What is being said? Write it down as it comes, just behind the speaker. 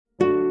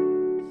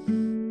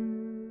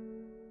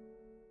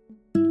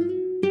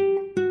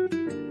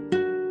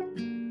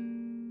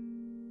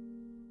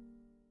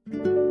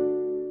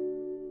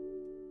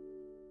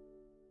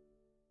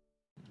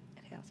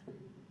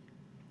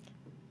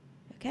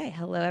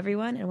Hello,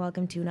 everyone, and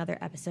welcome to another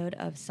episode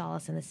of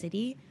Solace in the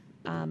City.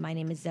 My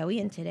name is Zoe,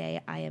 and today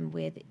I am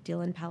with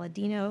Dylan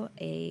Palladino,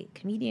 a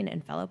comedian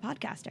and fellow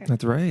podcaster.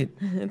 That's right.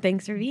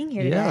 Thanks for being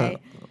here today.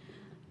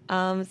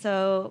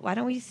 So why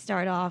don't we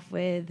start off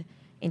with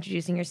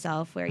introducing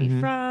yourself? Where are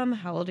you from?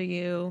 How old are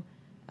you?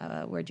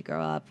 Where'd you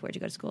grow up? Where'd you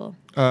go to school?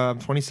 I'm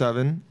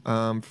 27.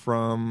 I'm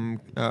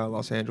from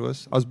Los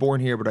Angeles. I was born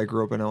here, but I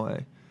grew up in LA.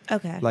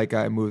 Okay. Like,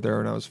 I moved there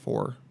when I was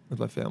 4 with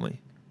my family.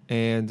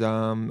 And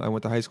I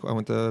went to high school. I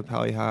went to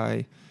Pali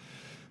High,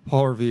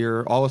 Paul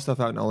Revere, all the stuff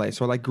out in LA.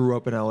 So I grew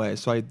up in LA.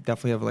 So I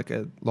definitely have like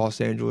a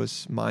Los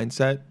Angeles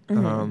mindset.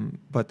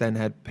 But then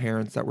had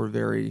parents that were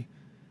very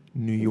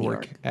New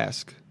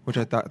York-esque, which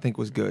I think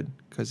was good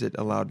because it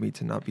allowed me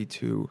to not be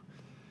too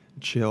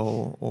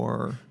chill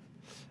or,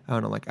 I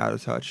don't know, like out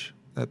of touch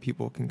that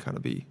people can kind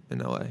of be in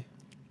LA.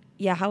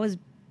 Yeah, how was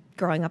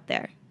growing up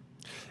there?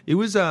 It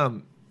was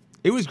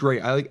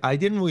great. I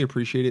didn't really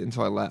appreciate it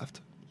until I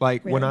left.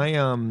 Like,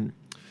 Really?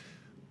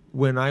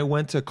 when I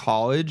went to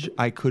college,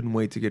 I couldn't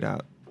wait to get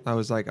out. I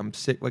was like, I'm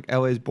sick. Like,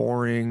 LA is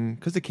boring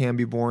because it can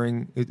be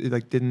boring. It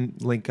like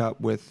didn't link up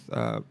with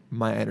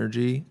my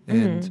energy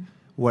and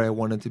what I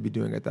wanted to be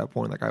doing at that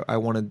point. Like, I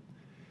wanted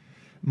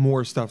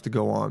more stuff to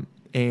go on.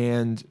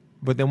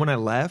 But then when I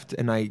left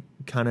and I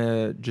kind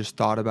of just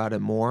thought about it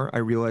more, I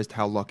realized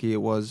how lucky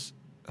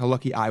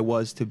I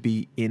was to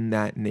be in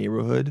that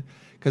neighborhood.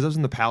 Because I was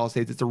in the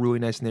Palisades. It's a really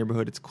nice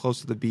neighborhood. It's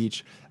close to the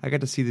beach. I got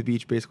to see the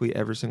beach basically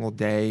every single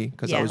day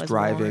because I was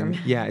driving. Warm.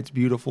 Yeah, it's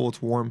beautiful.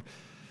 It's warm.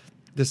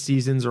 The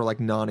seasons are like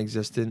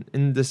non-existent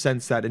in the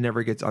sense that it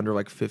never gets under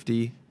like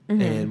 50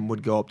 and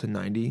would go up to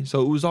 90.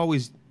 So it was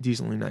always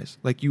decently nice.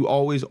 Like, you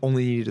always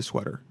only needed a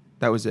sweater.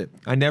 That was it.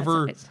 I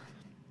never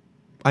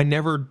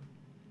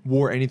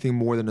wore anything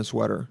more than a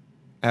sweater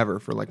ever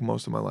for like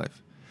most of my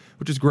life,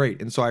 which is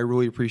great. And so I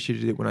really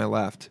appreciated it when I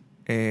left.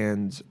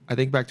 And I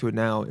think back to it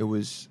now,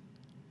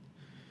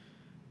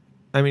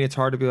 it's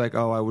hard to be like,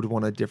 oh, I would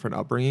want a different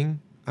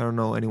upbringing. I don't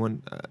know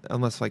anyone,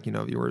 unless like, you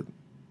were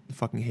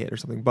fucking hit or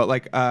something. But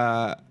like,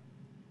 I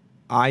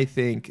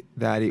think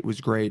that it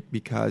was great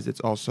because it's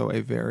also a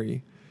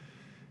very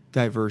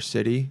diverse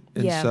city.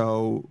 And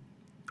so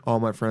all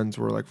my friends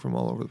were like from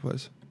all over the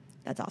place.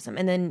 That's awesome.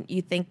 And then do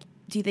you think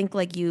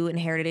like you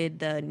inherited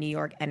the New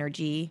York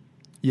energy?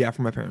 Yeah,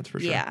 from my parents for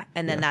sure. Yeah.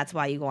 And then that's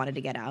why you wanted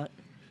to get out.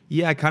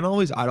 Yeah, I kind of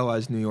always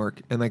idolized New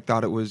York and like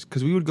thought it was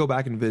because we would go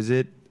back and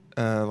visit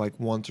like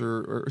once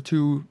or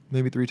two,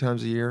 maybe 3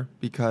 times a year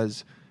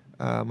because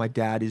my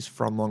dad is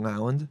from Long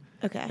Island.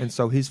 Okay. And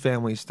so his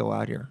family is still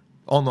out here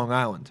on Long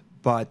Island.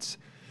 But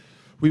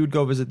we would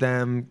go visit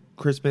them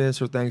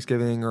Christmas or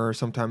Thanksgiving or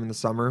sometime in the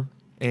summer.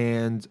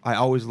 And I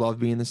always loved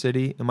being in the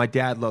city. And my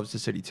dad loves the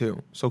city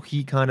too. So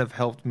he kind of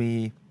helped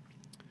me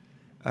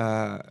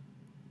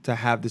to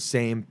have the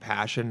same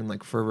passion and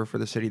like fervor for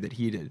the city that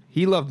he did.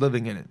 He loved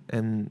living in it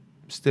and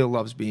still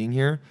loves being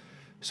here.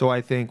 So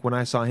I think when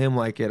I saw him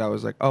like it, I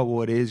was like, oh,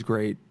 well, it is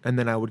great. And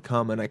then I would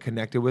come and I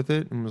connected with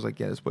it and was like,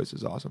 yeah, this place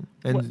is awesome.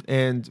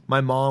 And my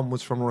mom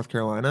was from North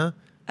Carolina.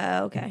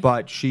 Oh, okay.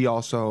 But she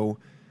also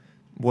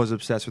was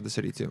obsessed with the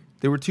city too.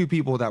 There were 2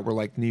 people that were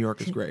like, New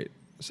York is great.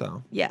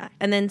 So yeah.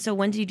 And then, so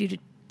when did you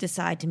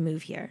decide to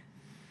move here?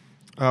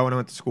 when I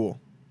went to school.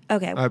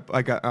 Okay.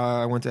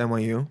 I went to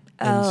NYU.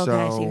 Oh,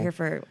 okay. So you're here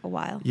for a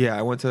while. Yeah,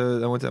 I went to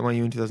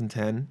NYU in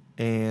 2010,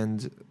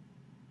 and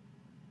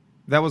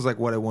that was like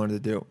what I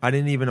wanted to do. I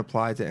didn't even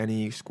apply to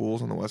any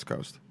schools on the West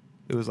Coast.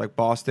 It was like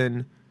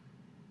Boston,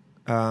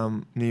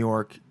 New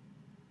York,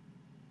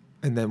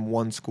 and then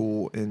one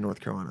school in North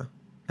Carolina.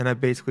 And I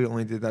basically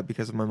only did that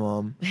because of my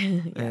mom,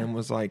 and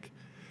was like,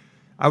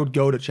 I would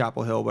go to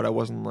Chapel Hill, but I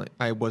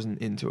wasn't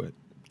into it.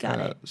 Got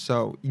it.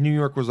 So New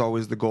York was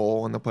always the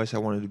goal and the place I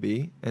wanted to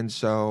be, and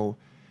so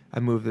I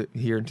moved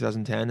here in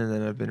 2010, and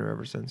then I've been here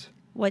ever since.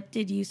 What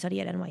did you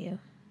study at NYU?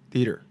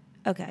 Theater.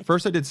 Okay.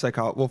 First I did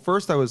psychology. Well,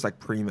 first I was like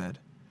pre-med.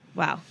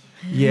 Wow.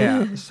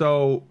 Yeah.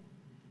 So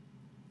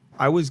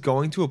I was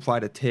going to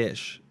apply to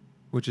Tisch,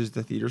 which is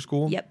the theater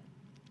school. Yep.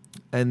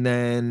 And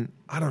then,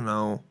 I don't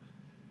know.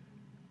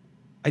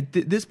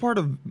 This part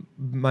of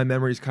my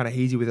memory is kind of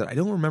hazy with it. I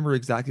don't remember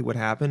exactly what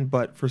happened,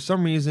 but for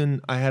some reason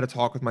I had a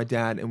talk with my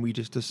dad and we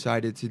just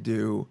decided to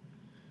do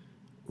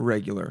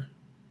regular.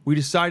 We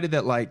decided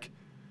that like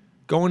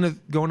going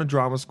to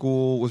drama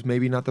school was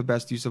maybe not the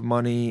best use of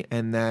money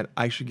and that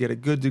I should get a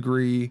good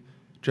degree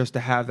just to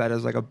have that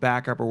as like a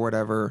backup or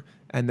whatever,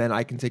 and then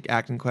I can take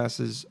acting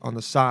classes on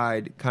the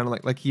side, kind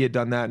of like he had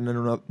done that,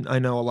 and I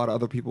know a lot of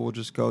other people will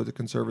just go to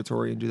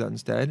conservatory and do that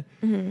instead.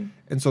 And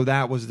so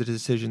that was the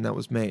decision that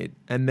was made.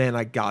 And then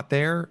I got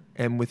there,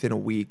 and within a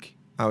week,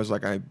 I was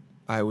like,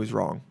 I was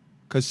wrong,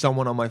 because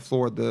someone on my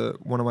floor,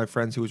 one of my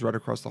friends who was right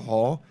across the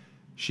hall,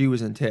 she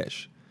was in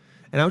Tisch.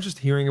 And I was just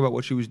hearing about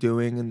what she was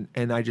doing,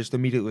 and I just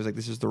immediately was like,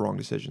 this is the wrong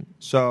decision.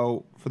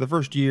 So for the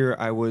first year,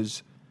 I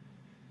was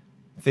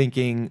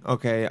thinking,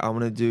 okay, I'm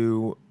going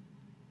to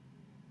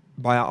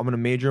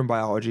major in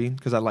biology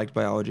because I liked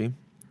biology.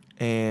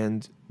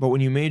 But when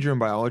you major in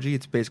biology,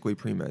 it's basically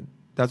pre-med.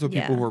 That's what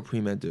people who are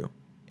pre-med do.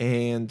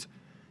 And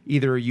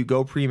either you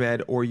go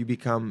pre-med or you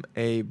become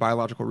a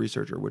biological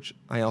researcher, which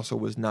I also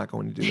was not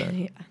going to do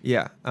that.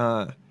 Yeah.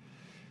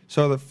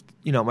 So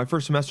my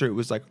first semester, it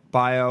was like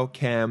bio,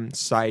 chem,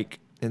 psych,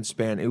 and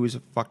span. It was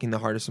fucking the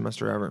hardest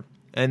semester ever.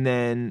 And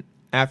then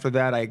after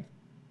that, I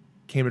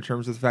came to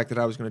terms with the fact that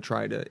I was going to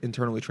try to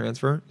internally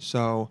transfer.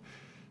 So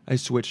I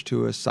switched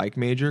to a psych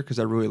major because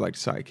I really liked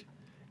psych.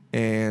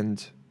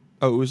 And,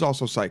 it was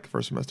also psych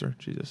first semester.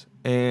 Jesus.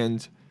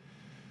 And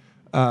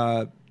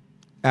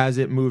as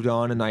it moved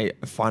on and I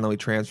finally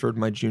transferred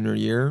my junior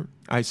year,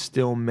 I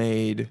still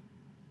made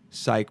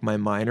psych my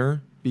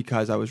minor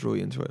because I was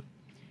really into it.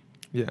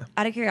 Yeah.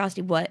 Out of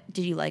curiosity, what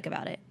did you like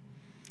about it?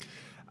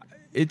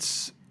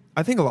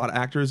 I think a lot of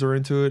actors are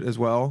into it as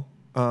well.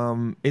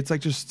 It's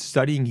like just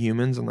studying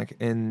humans and like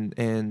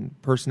and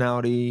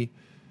personality,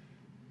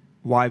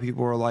 why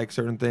people are like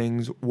certain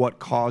things, what's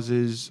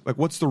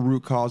the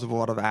root cause of a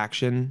lot of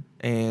action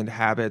and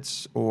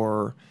habits,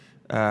 or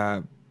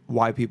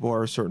why people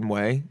are a certain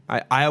way.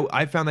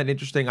 I found that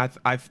interesting.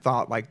 I've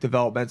thought like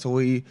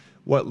developmentally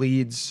what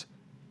leads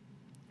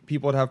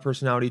people to have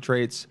personality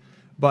traits,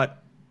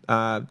 but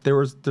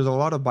there's a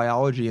lot of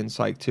biology in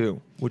psych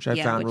too, which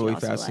I found really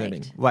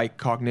fascinating. Like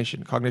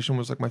cognition. Cognition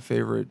was like my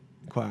favorite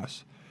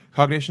class.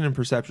 Cognition and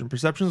perception.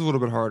 Perception is a little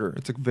bit harder.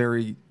 It's like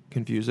very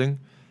confusing,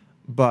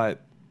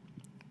 but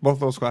both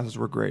those classes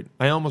were great.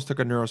 I almost took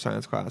a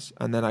neuroscience class,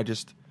 and then I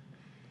don't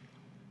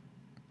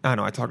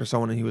know, I talked to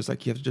someone and he was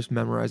like, you have to just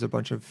memorize a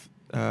bunch of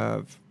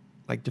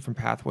like different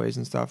pathways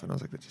and stuff, and I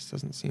was like, that just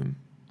doesn't seem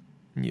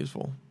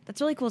useful. That's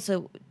really cool.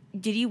 So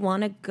did you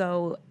want to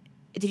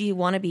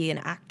be an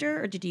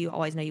actor, or did you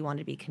always know you wanted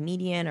to be a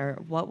comedian, or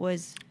what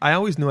was... I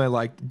always knew I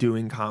liked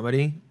doing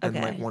comedy and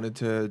like wanted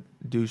to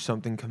do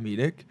something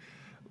comedic,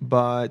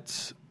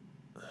 but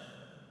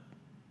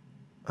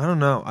I don't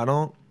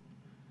know.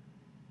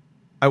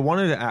 I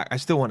wanted to act. I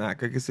still want to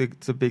act. I guess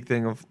it's a big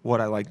thing of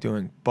what I like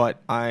doing,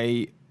 but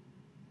I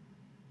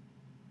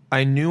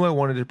knew I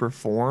wanted to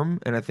perform,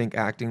 and I think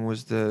acting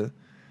was the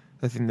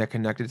thing that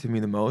connected to me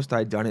the most.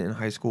 I'd done it in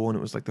high school, and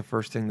it was like the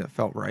first thing that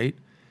felt right.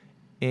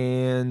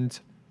 And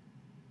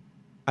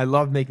I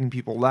love making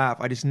people laugh.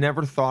 I just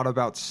never thought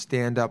about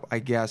stand-up, I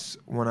guess,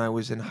 when I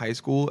was in high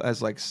school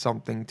as like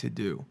something to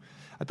do.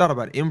 I thought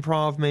about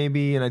improv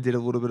maybe, and I did a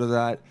little bit of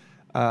that.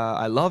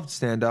 I loved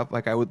stand-up.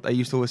 Like I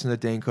used to listen to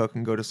Dane Cook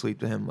and go to sleep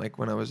to him, like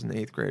when I was in the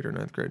 8th grade or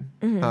 9th grade.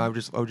 Mm-hmm. I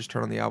would just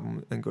turn on the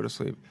album and go to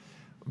sleep.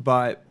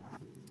 But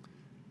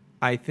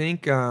I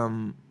think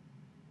I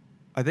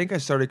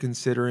started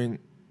considering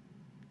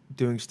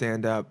doing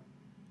stand-up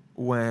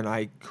when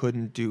I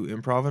couldn't do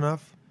improv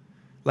enough.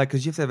 Like,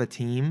 because you have to have a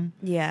team.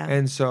 Yeah.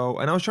 And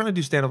I was trying to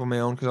do stand-up on my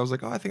own because I was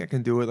like, I think I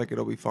can do it. Like,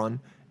 it'll be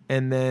fun.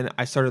 And then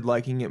I started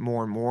liking it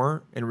more and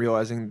more and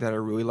realizing that I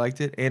really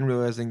liked it and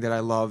realizing that I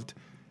loved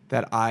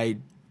that I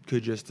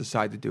could just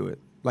decide to do it.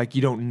 Like,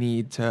 you don't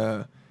need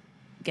to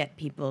get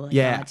people on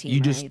a team.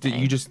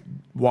 You just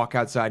walk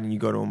outside and you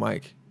go to a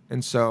mic.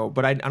 And so,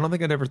 but I don't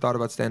think I'd ever thought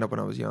about stand-up when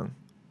I was young.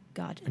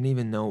 God. I didn't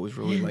even know it was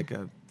really like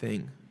a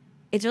thing.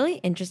 It's really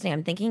interesting.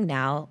 I'm thinking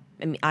now,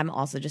 I mean, I'm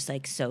also just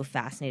like so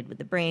fascinated with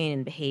the brain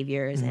and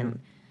behaviors, and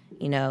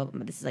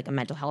this is like a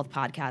mental health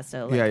podcast,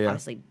 so like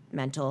obviously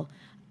mental.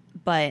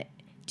 But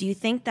do you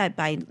think that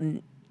by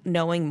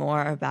knowing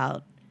more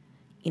about,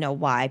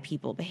 why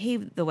people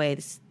behave the way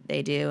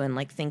they do and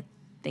like think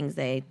things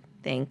they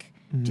think,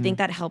 do you think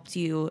that helps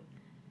you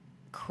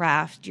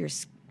craft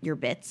your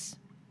bits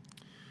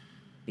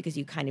because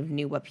you kind of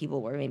knew what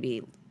people were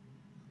maybe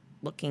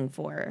looking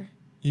for?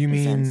 You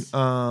mean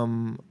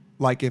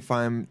like if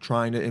I'm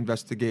trying to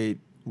investigate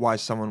why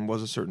someone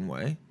was a certain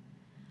way?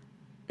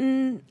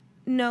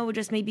 No,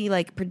 just maybe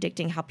like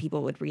predicting how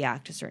people would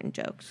react to certain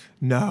jokes.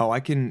 No,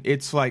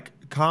 it's like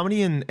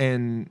comedy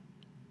and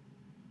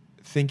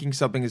thinking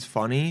something is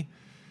funny.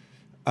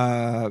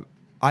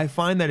 I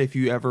find that if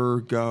you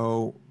ever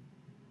go,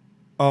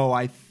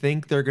 I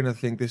think they're going to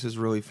think this is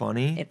really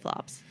funny. It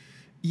flops.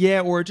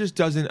 Yeah, or it just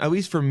doesn't, at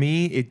least for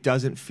me, it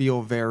doesn't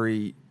feel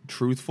very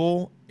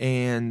truthful.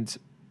 And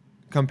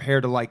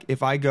compared to like,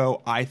 if I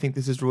go, I think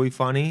this is really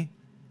funny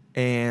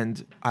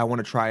and I want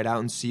to try it out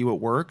and see what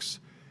works,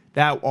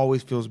 that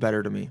always feels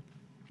better to me.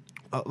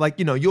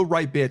 You'll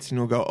write bits and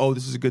you'll go,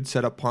 this is a good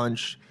setup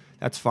punch.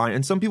 That's fine.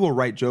 And some people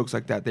write jokes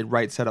like that. They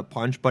write setup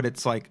punch, but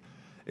it's like,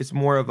 it's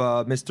more of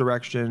a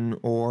misdirection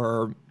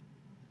or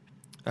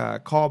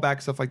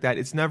callback, stuff like that.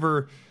 It's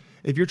never,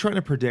 if you're trying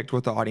to predict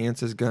what the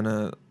audience is going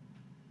to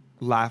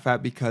laugh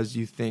at because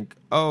you think,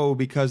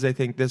 because they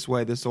think this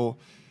way,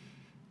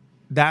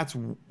 that's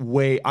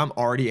way, I'm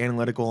already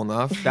analytical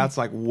enough. That's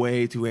like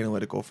way too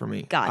analytical for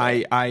me. Got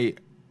it.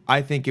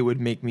 I think it would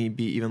make me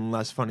be even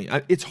less funny.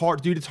 It's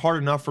hard, dude. It's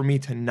hard enough for me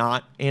to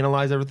not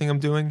analyze everything I'm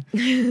doing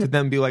to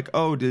then be like,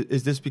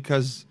 is this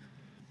because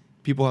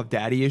people have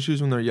daddy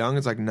issues when they're young?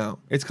 It's like, no.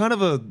 It's kind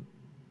of an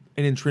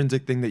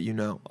intrinsic thing that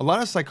a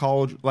lot of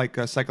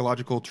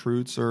psychological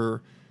truths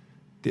or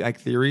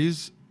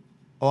theories,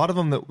 a lot of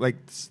them that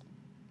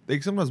they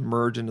sometimes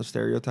merge into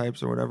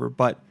stereotypes or whatever,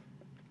 but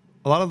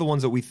a lot of the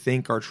ones that we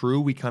think are true,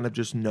 we kind of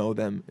just know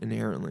them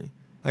inherently.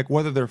 like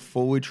whether they're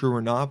fully true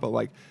or not, but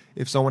like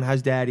if someone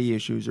has daddy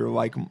issues or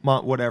like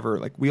whatever,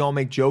 like we all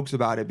make jokes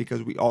about it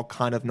because we all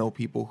kind of know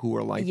people who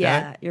are like that.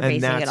 Yeah, you're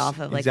basing it off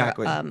of like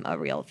a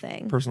real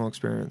thing. Personal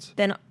experience.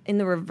 Then in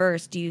the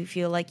reverse, do you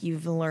feel like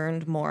you've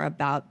learned more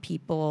about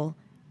people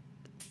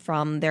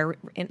from their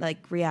like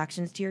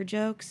reactions to your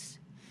jokes?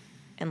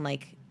 And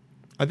like,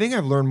 I think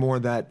I've learned more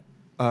that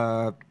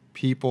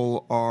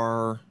people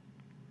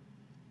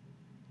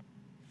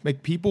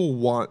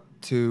want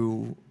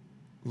to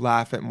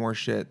laugh at more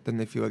shit than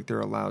they feel like they're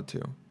allowed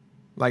to.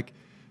 Like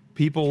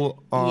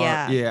people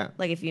are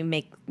like if you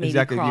make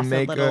exactly cross if you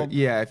make a little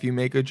if you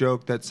make a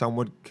joke that some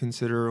would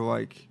consider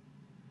like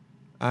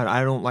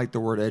I don't like the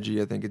word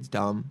edgy, I think it's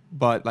dumb,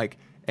 but like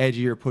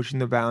edgy or pushing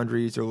the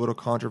boundaries or a little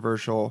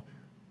controversial,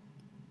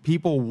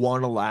 people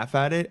want to laugh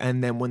at it,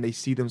 and then when they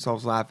see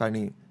themselves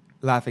laughing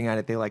at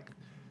it, they like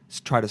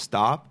try to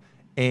stop.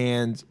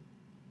 And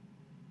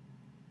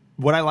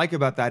what I like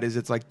about that is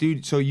it's like,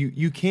 dude, so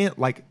you can't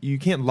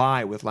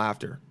lie with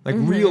laughter, like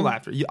real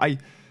laughter.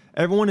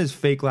 Everyone has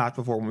fake laughed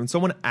before. When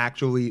someone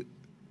actually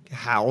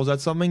howls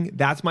at something,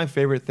 that's my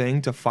favorite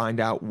thing, to find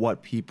out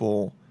what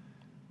people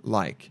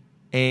like,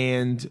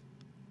 and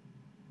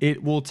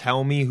it will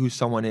tell me who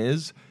someone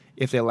is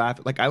if they laugh.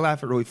 Like I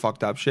laugh at really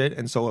fucked up shit,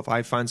 and so if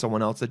I find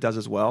someone else that does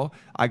as well,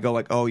 I go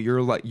like, oh,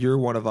 you're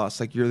one of us,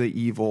 like you're the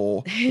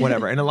evil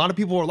whatever. And a lot of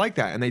people are like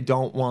that, and they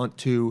don't want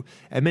to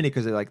admit it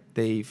because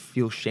they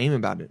feel shame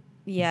about it.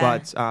 Yeah,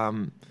 but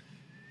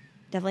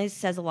definitely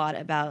says a lot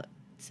about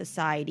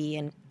society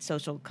and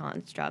social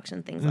constructs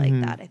and things like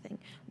that. I think.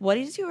 What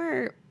is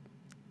your,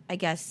 I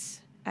guess,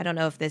 I don't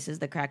know if this is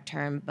the correct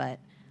term, but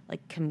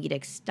like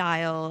comedic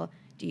style?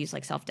 Do you use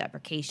like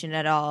self-deprecation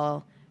at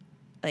all?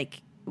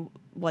 Like,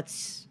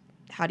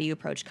 how do you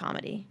approach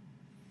comedy?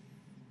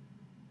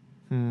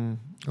 A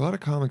lot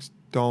of comics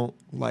don't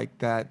like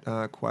that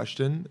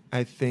question.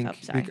 I think. Oh,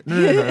 sorry.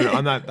 No.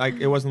 I'm not like,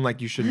 it wasn't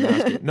like you shouldn't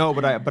ask it. No,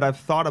 but I've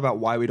thought about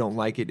why we don't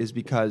like it is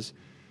because,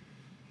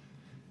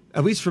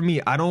 at least for me,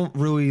 I don't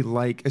really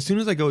like, as soon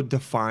as I go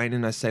define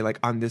and I say like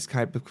I'm this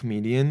type of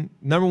comedian,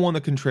 number one,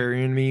 the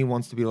contrarian in me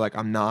wants to be like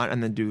I'm not,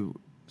 and then do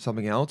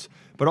something else.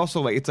 But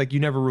also like it's like you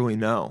never really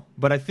know.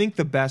 But I think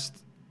the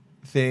best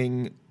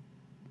thing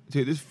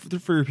this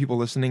for your people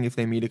listening if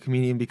they meet a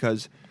comedian,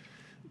 because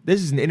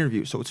this is an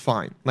interview, so it's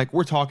fine. Like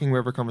we're talking, we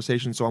have a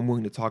conversation, so I'm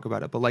willing to talk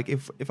about it. But like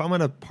if I'm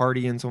at a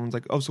party and someone's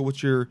like, oh, so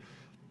what's your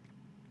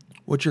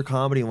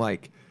comedy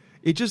like?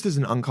 It just is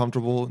an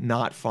uncomfortable,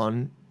 not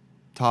fun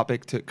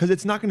topic because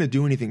it's not going to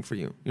do anything for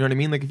you. You know what I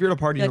mean? Like if you're at a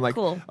party and you're like,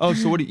 cool. Oh,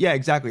 so what do you, yeah,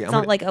 exactly. It's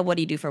not like, what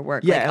do you do for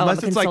work? Yeah, like, unless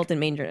I'm a it's consultant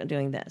major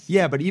doing this.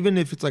 Yeah, but even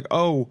if it's like,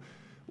 oh,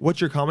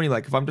 what's your comedy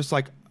like? If I'm just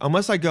like,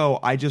 unless I go,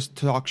 I just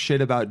talk shit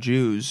about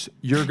Jews,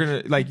 you're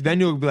going to like, then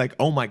you'll be like,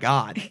 oh my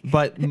God.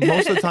 But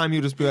most of the time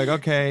you'll just be like,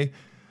 okay,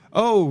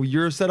 oh,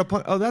 you're a setup.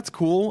 Oh, that's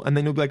cool. And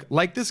then you'll be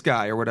like this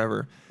guy or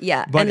whatever.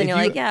 Yeah. But and then you're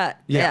like, yeah,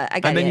 I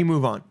got it. And then you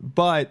move on.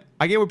 But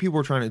I get what people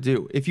are trying to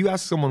do. If you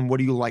ask someone, what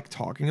do you like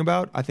talking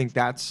about? I think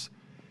that's,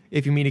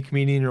 if you meet a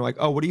comedian and you're like,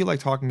 oh, what do you like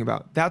talking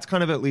about? That's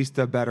kind of at least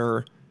a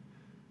better,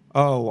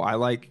 oh, I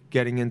like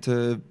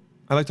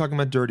talking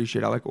about dirty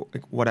shit. I like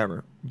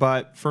whatever.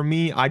 But for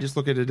me, I just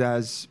look at it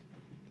as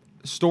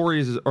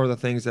stories are the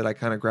things that I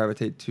kind of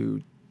gravitate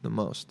to the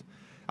most.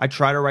 I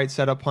try to write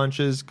setup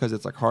punches because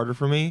it's like harder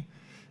for me,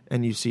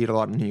 and you see it a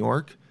lot in New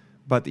York.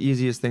 But the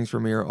easiest things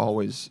for me are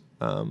always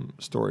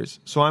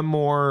stories. So I'm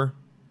more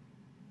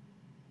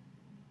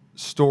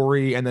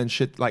story and then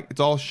shit, like it's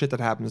all shit that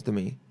happens to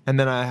me, and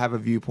then I have a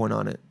viewpoint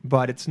on it.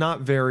 But it's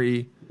not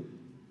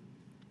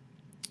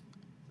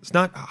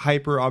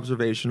hyper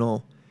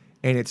observational,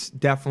 and it's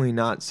definitely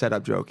not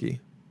setup jokey.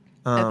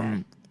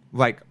 Okay.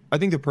 Like I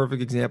think the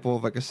perfect example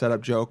of like a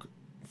setup joke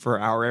for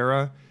our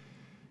era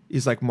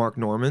is like Mark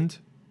Normand.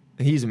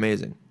 He's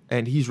amazing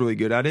and he's really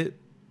good at it.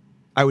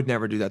 I would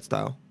never do that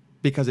style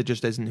because it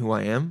just isn't who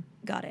I am.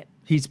 Got it.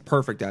 He's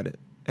perfect at it,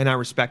 and I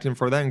respect him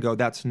for that and go,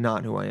 that's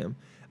not who I am.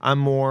 I'm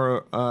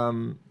more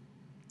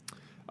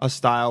a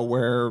style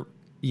where,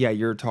 yeah,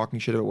 you're talking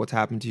shit about what's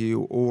happened to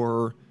you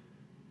or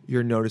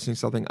you're noticing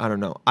something. I don't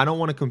know. I don't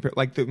want to compare.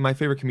 Like my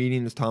favorite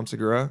comedian is Tom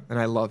Segura, and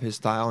I love his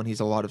style, and he's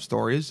a lot of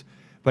stories.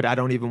 But I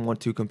don't even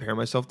want to compare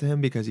myself to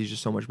him because he's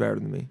just so much better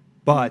than me.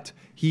 But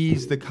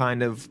he's the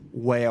kind of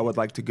way I would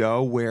like to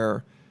go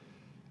where,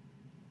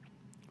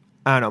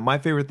 I don't know. My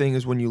favorite thing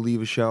is when you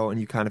leave a show and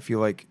you kind of feel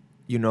like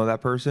you know that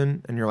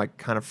person and you're like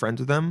kind of friends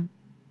with them,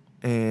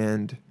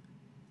 and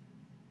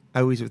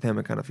at least with him,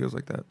 it kind of feels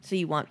like that. So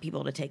you want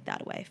people to take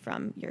that away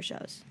from your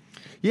shows?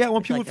 Yeah, I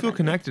want people to feel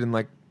connected and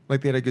like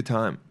they had a good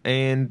time.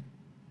 And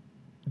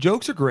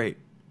jokes are great.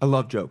 I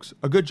love jokes.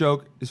 A good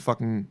joke is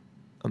fucking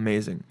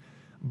amazing.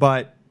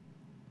 But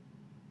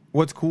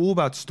what's cool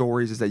about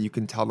stories is that you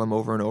can tell them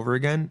over and over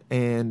again,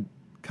 and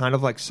kind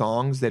of like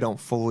songs, they don't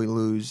fully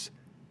lose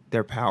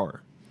their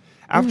power.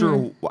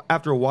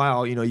 After a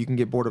while, you know, you can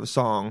get bored of a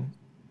song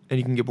and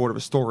you can get bored of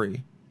a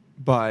story,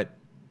 but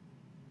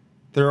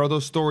there are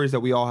those stories that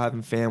we all have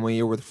in family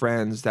or with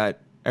friends that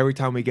every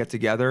time we get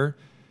together,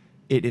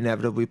 it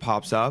inevitably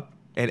pops up.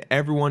 And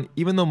everyone,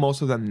 even though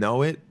most of them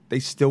know it, they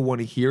still want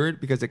to hear it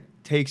because it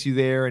takes you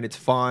there and it's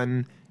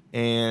fun.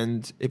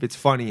 And if it's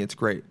funny, it's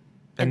great.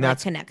 And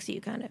that connects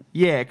you kind of.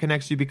 Yeah, it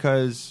connects you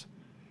because,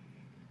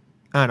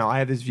 I don't know, I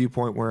have this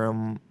viewpoint where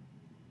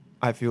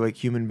I feel like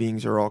human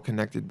beings are all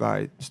connected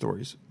by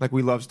stories. Like,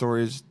 we love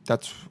stories.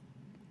 That's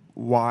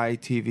why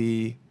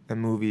TV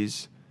and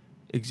movies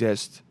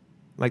exist.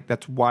 Like,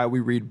 that's why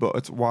we read books.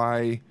 It's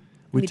why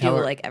we tell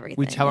everything.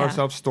 We tell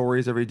ourselves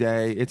stories every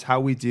day. It's how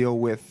we deal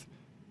with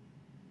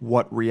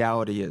what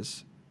reality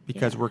is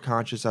because we're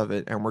conscious of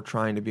it and we're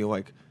trying to be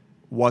like,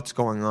 what's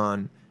going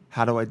on?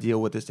 How do I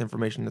deal with this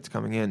information that's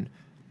coming in?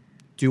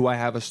 Do I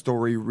have a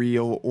story,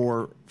 real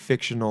or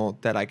fictional,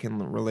 that I can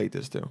relate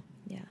this to?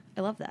 Yeah,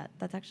 I love that.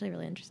 That's actually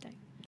really interesting.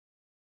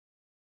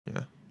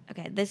 Yeah.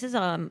 Okay, this is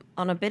on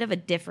a bit of a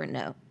different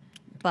note,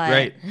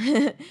 but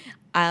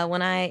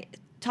when I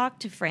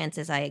talked to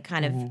Francis, I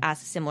kind of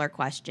asked a similar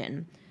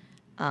question,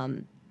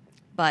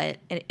 but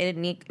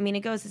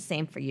it goes the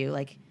same for you.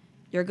 Like,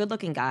 you're a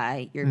good-looking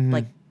guy. You're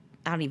like,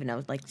 I don't even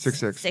know, like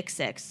 6'6".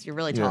 6'6". You're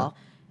really tall.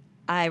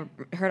 I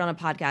heard on a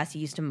podcast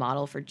you used to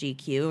model for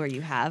GQ, or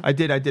you have. I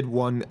did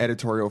one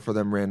editorial for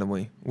them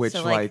randomly, which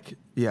so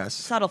yes.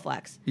 Subtle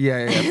flex.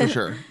 Yeah, for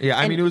sure. Yeah,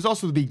 I mean, it was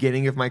also the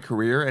beginning of my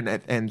career,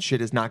 and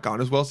shit has not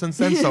gone as well since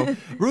then, so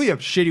really a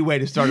shitty way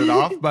to start it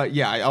off, but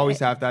yeah, I always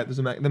have that. There's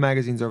the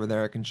magazine's over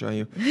there, I can show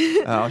you.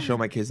 I'll show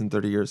my kids in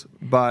 30 years,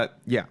 but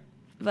yeah.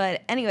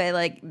 But anyway,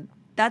 like,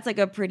 that's like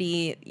a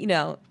pretty,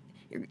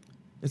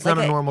 It's like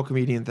not a normal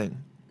comedian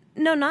thing.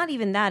 No, not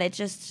even that. It's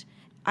just,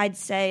 I'd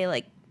say,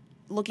 like,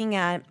 looking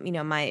at,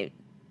 my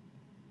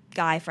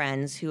guy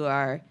friends who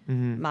are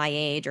my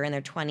age or in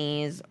their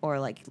 20s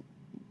or, like,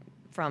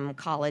 from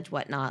college,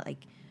 whatnot, like,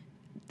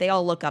 they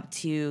all look up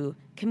to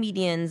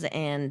comedians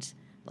and,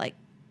 like,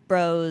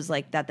 bros,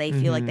 like, that they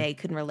feel like they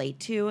can relate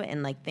to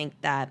and, like, think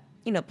that,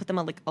 put them,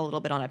 like, a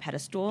little bit on a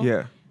pedestal.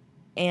 Yeah.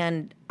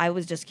 And I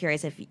was just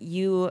curious if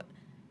you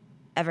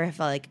ever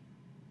felt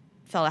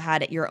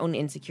had your own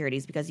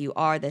insecurities because you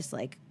are this,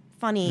 like,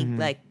 funny,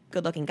 like,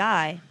 good-looking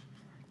guy.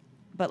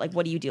 But, like,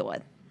 what do you deal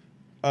with?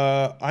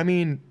 I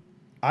mean,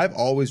 I've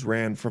always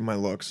ran from my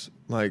looks,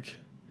 like,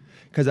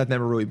 because I've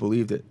never really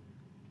believed it,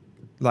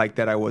 like,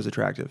 that I was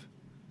attractive,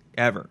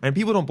 ever. And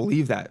people don't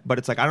believe that, but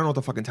it's like, I don't know what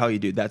to fucking tell you,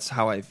 dude. That's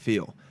how I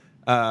feel.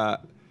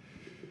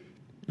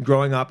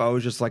 Growing up, I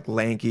was just, like,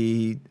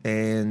 lanky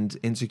and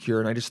insecure,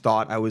 and I just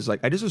thought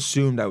I just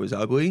assumed I was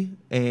ugly,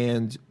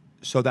 and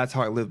so that's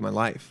how I lived my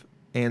life.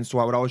 And so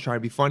I would always try to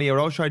be funny. I would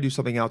always try to do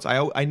something else.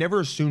 I never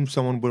assumed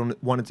someone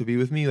wanted to be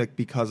with me, like,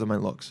 because of my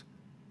looks.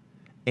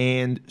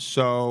 And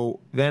so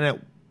then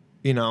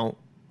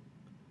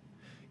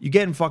you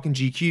get in fucking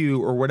GQ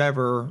or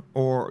whatever,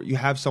 or you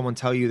have someone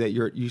tell you that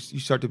you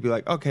start to be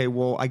like, okay,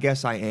 well, I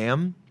guess I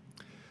am.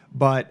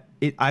 But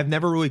I've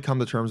never really come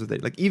to terms with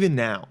it. Like, even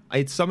now,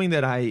 it's something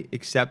that I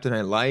accept and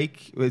I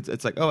like.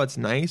 It's like, oh, it's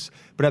nice,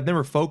 but I've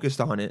never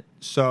focused on it.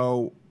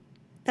 So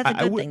that's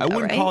a good thing, though, I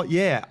wouldn't call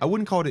it, I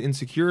wouldn't call it an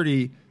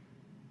insecurity.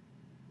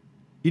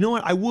 You know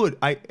what? I would.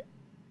 I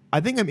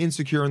think I'm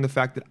insecure in the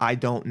fact that I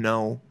don't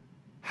know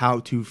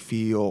how to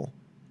feel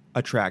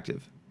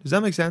attractive. Does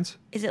that make sense?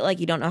 Is it like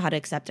you don't know how to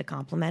accept a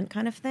compliment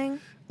kind of thing?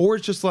 Or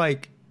it's just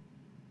like,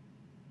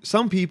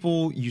 some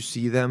people, you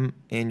see them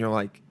and you're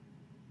like,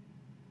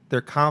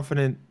 they're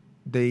confident,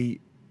 they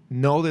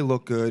know they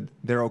look good,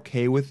 they're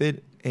okay with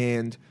it,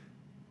 and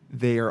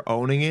they are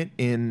owning it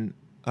in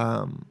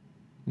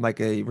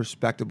like a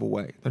respectable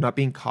way. They're not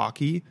being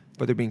cocky,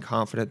 but they're being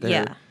confident.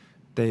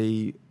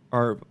 They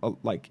are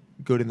like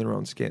good in their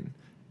own skin.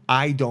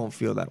 I don't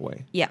feel that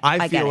way. Yeah,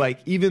 I feel like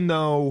even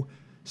though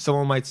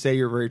someone might say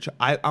you're very,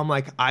 I'm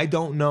like, I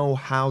don't know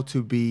how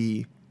to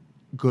be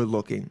good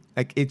looking.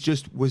 Like, it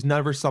just was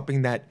never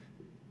something that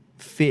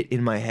fit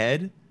in my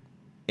head.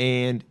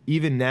 And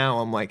even now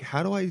I'm like,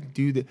 how do I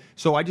do that?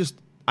 So I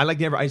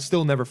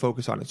still never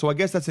focus on it. So I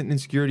guess that's an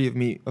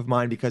insecurity of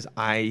mine because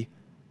I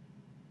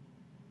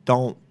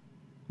don't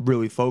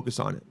really focus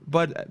on it.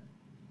 But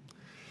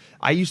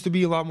I used to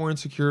be a lot more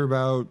insecure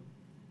about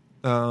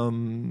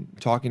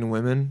talking to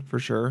women, for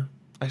sure.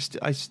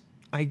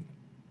 I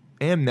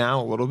am now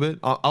a little bit.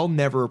 I'll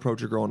never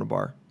approach a girl in a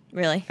bar.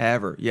 Really?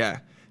 Ever. Yeah.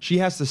 She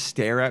has to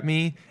stare at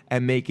me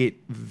and make it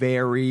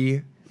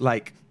very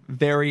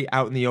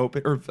out in the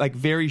open, or like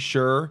very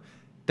sure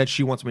that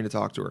she wants me to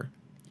talk to her.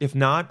 If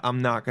not,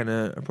 I'm not going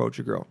to approach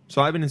a girl.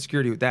 So I have an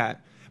insecurity with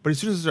that. But as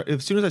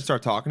soon as I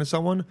start talking to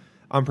someone,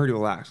 I'm pretty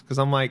relaxed because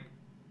I'm like,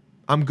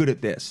 I'm good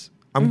at this.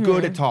 I'm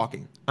good at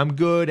talking. I'm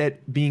good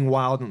at being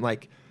wild and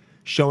like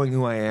showing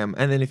who I am.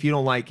 And then if you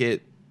don't like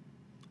it,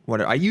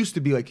 whatever. I used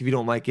to be like, if you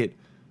don't like it,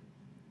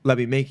 let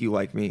me make you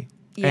like me.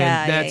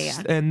 Yeah,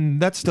 and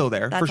that's still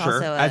there. That's for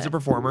sure. As a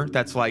performer,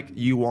 that's like,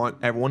 you want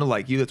everyone to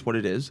like you. That's what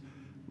it is.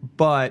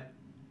 But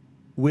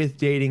with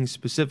dating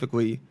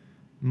specifically,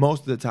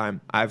 most of the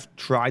time, I've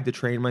tried to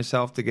train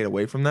myself to get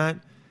away from that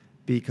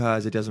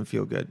because it doesn't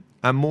feel good.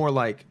 I'm more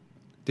like,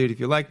 dude, if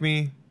you like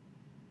me,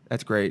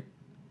 that's great.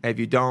 If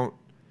you don't,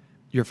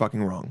 you're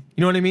fucking wrong.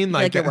 You know what I mean?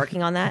 Like you're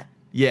working on that?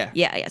 Yeah.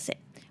 Yeah, same.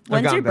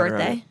 When's your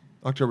birthday?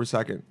 October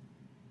 2nd.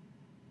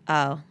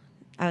 Oh,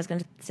 I was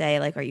going to say,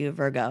 like, are you a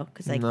Virgo?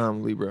 Because, like, no,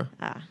 I'm Libra.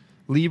 Ah.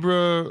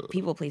 Libra.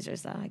 People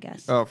pleasers, though, I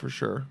guess. Oh, for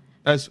sure.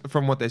 As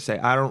from what they say,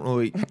 I don't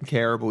really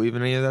care or believe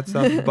in any of that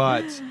stuff,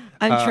 but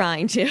I'm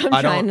trying to.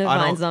 I'm trying to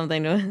find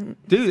something to.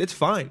 Dude, it's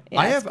fine.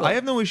 Yeah, I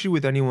have no issue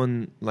with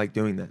anyone like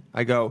doing that.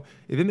 I go,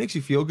 if it makes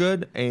you feel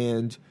good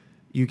and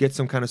you get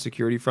some kind of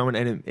security from it,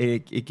 and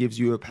it gives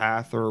you a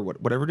path or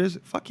whatever it is,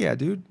 fuck yeah,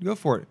 dude, go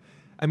for it.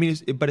 I mean,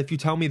 but if you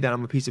tell me that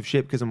I'm a piece of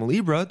shit because I'm a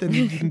Libra, then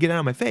you can get out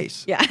of my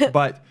face. Yeah.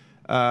 But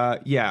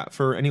yeah,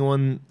 for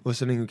anyone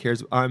listening who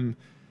cares, I'm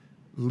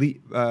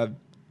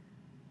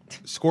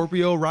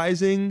Scorpio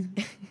rising,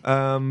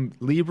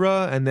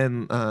 Libra, and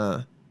then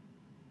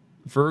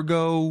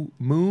Virgo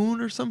moon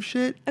or some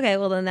shit. Okay,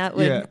 well then that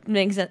would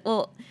make sense.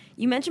 Well,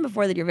 you mentioned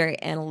before that you're very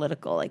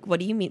analytical. Like, what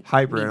do you mean?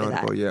 Hyper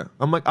analytical, yeah.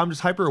 I'm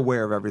just hyper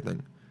aware of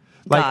everything.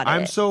 Like,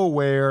 I'm so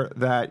aware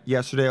that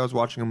yesterday I was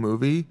watching a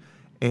movie,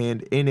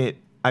 and in it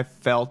I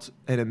felt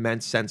an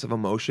immense sense of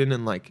emotion,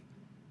 and like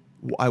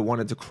I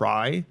wanted to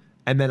cry,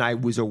 and then I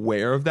was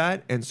aware of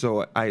that, and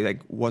so I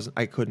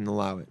couldn't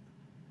allow it.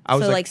 I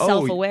was like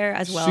self-aware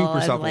as well.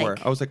 Super self-aware.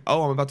 I was like,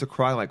 oh, I'm about to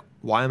cry. Like,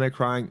 why am I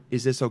crying?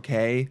 Is this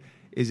okay?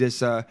 Is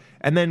this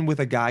and then with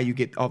a guy you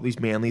get all these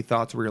manly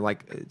thoughts where you're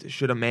like,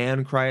 should a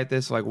man cry at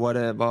this? Like, what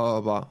blah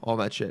blah blah, all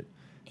that shit.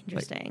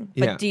 Interesting.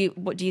 Like,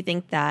 but do you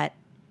think that?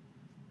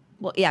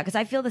 Well, yeah, because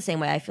I feel the same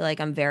way. I feel like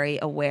I'm very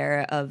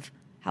aware of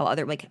how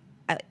other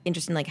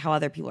interested in like how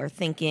other people are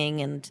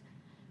thinking and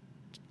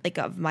like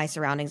of my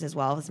surroundings as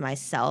well as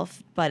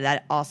myself. But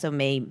that also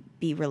may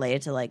be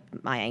related to like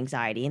my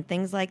anxiety and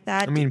things like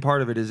that. I mean,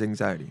 part of it is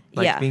anxiety.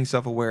 Like being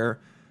self-aware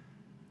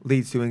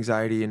leads to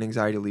anxiety, and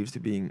anxiety leads to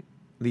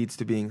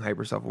being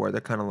hyper self-aware.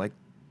 They're kind of like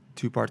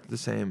two parts of the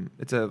same.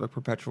 It's a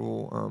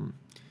perpetual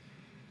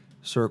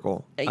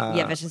circle.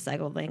 Vicious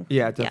cycle thing.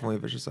 Yeah, definitely a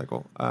vicious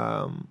cycle.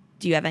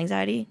 Do you have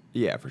anxiety?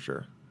 Yeah, for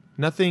sure.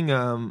 Nothing.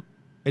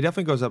 It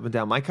definitely goes up and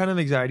down. My kind of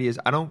anxiety is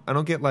I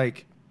don't get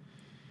like.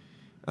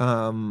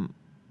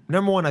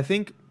 Number one, I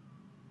think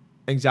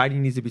anxiety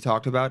needs to be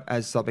talked about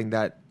as something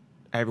that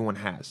everyone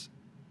has,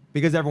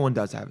 because everyone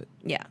does have it.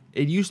 Yeah.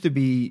 It used to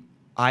be,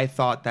 I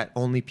thought that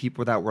only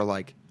people that were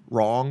like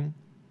wrong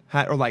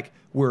had, or like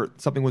where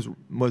something was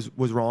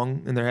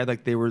wrong in their head,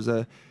 like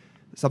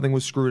something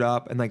was screwed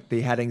up, and like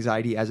they had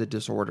anxiety as a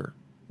disorder.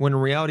 When in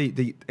reality,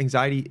 the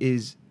anxiety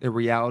is a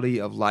reality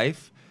of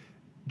life,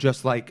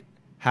 just like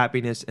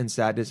happiness and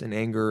sadness and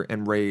anger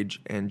and rage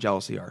and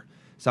jealousy are.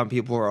 Some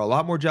people are a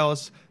lot more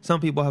jealous. Some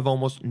people have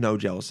almost no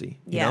jealousy.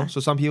 You know? So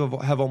some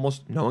people have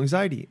almost no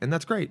anxiety, and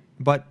that's great.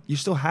 But you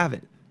still have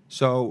it.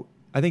 So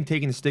I think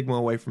taking the stigma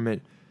away from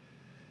it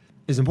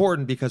is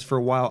important, because for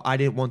a while I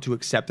didn't want to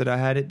accept that I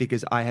had it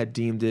because I had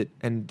deemed it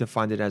and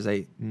defined it as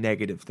a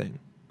negative thing.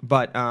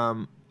 But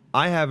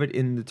I have it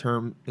in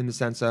the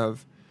sense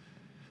of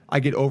I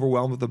get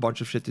overwhelmed with a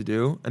bunch of shit to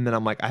do, and then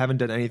I'm like, I haven't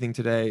done anything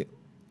today.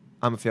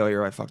 I'm a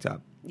failure. I fucked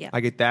up. Yeah. I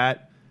get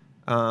that.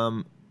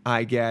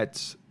 I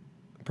get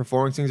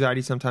performance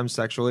anxiety, sometimes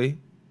sexually,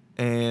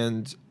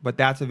 but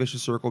that's a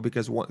vicious circle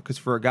because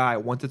for a guy,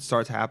 once it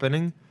starts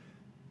happening,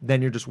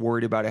 then you're just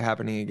worried about it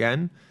happening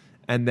again,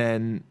 and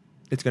then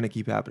it's going to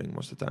keep happening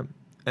most of the time.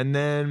 And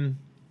then,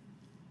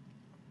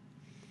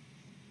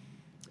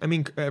 I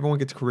mean, everyone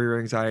gets career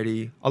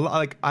anxiety.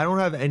 Like, I don't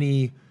have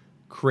any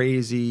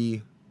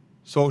crazy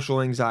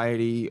social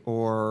anxiety,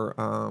 or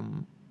I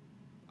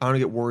don't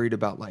get worried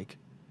about like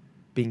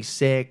being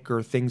sick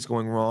or things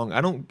going wrong.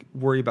 I don't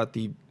worry about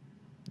the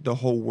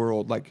whole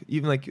world. Like,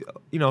 even like,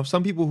 you know,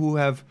 some people who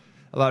have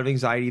a lot of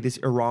anxiety, this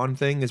Iran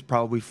thing is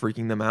probably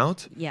freaking them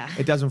out. Yeah.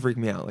 It doesn't freak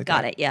me out. Like,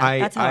 Got it. Yeah.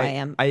 That's how I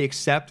am. I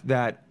accept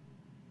that.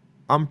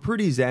 I'm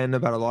pretty zen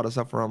about a lot of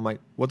stuff where I'm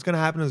like, what's going to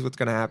happen is what's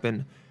going to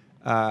happen.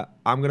 I'm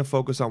going to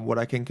focus on what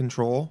I can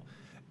control.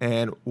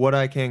 And what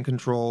I can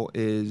control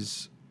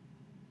is,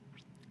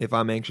 if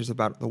I'm anxious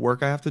about the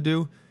work I have to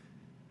do,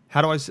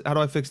 how do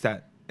I fix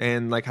that?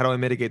 And like, how do I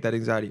mitigate that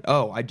anxiety?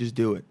 Oh, I just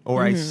do it.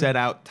 Or I set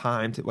out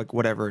time to, like,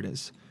 whatever it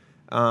is.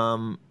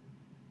 I'm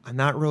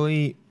not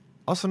really,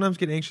 I'll sometimes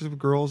get anxious with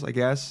girls, I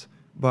guess.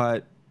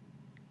 But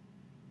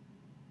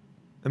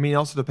I mean, it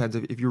also depends.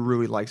 If you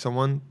really like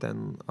someone,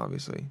 then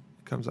obviously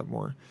it comes up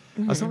more.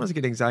 I sometimes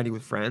get anxiety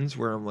with friends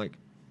where I'm like,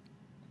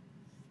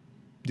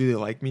 do they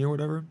like me or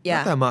whatever? Yeah.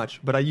 Not that much.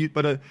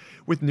 But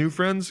with new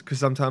friends, because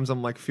sometimes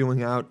I'm like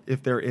feeling out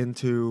if they're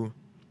into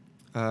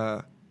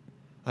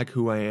like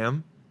who I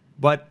am.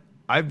 But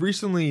I've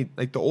recently,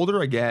 like, the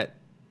older I get,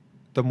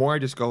 the more I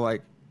just go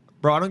like,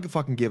 bro, I don't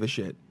fucking give a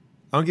shit.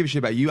 I don't give a shit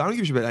about you. I don't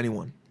give a shit about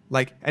anyone.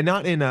 Like, and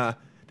not in a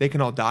they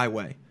can all die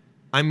way.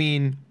 I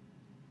mean,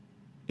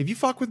 if you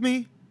fuck with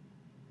me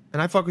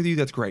and I fuck with you,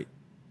 that's great.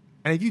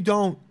 And if you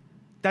don't,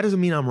 that doesn't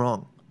mean I'm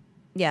wrong.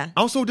 Yeah.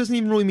 Also, it doesn't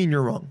even really mean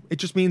you're wrong. It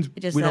just means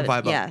we don't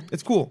vibe yeah. up.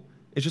 It's cool.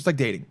 It's just like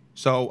dating.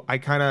 So I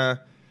kind of,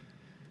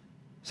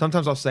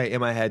 sometimes I'll say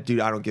in my head, dude,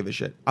 I don't give a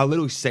shit. I'll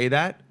literally say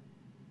that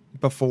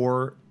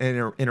before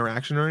an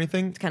interaction or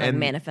anything. It's kind of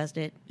manifest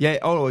it. Yeah.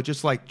 Oh, it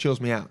just like chills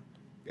me out.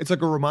 It's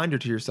like a reminder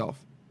to yourself.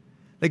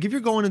 Like, if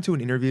you're going into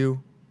an interview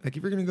like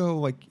if you're going to go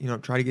like, you know,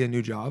 try to get a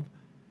new job,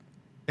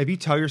 if you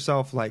tell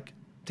yourself like,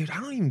 dude, I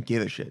don't even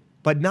give a shit,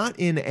 but not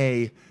in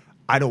a,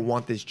 I don't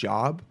want this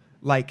job.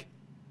 Like,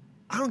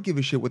 I don't give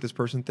a shit what this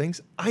person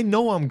thinks. I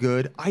know I'm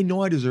good. I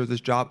know I deserve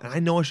this job and I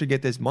know I should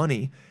get this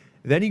money.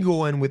 Then you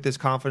go in with this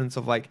confidence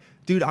of like,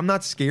 dude, I'm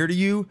not scared of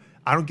you.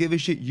 I don't give a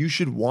shit. You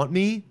should want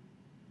me.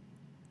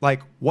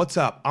 Like, what's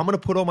up? I'm going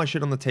to put all my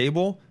shit on the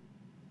table,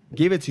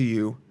 give it to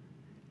you,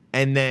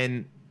 and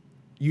then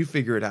you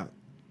figure it out.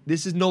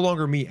 This is no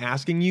longer me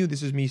asking you.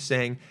 This is me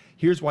saying,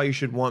 here's why you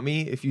should want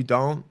me. If you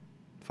don't,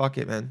 fuck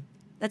it, man.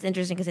 That's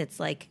interesting because it's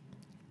like,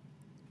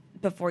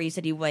 before you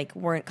said you like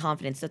weren't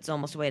confident, so it's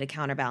almost a way to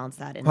counterbalance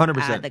that and 100%.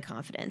 Add the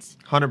confidence.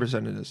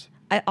 100% it is.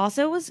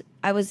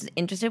 I was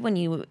interested when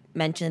you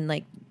mentioned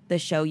like the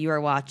show you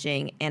were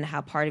watching and how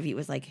part of you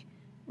was like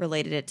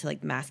related it to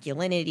like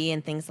masculinity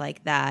and things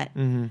like that.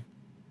 Mm-hmm.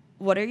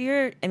 What are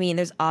your, I mean,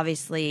 there's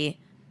obviously,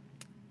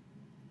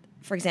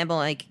 for example,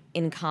 like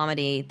in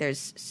comedy,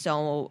 there's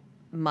so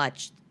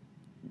much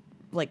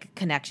like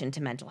connection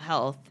to mental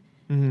health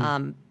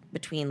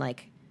between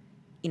like,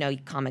 you know,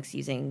 comics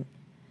using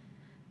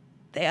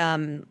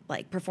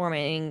like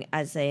performing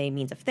as a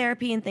means of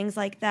therapy and things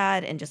like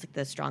that, and just like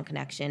the strong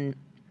connection.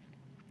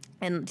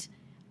 And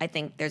I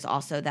think there's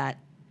also that,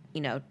 you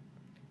know,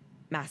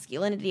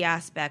 masculinity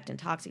aspect and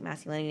toxic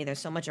masculinity. There's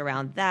so much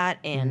around that,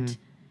 and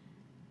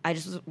I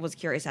just was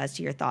curious as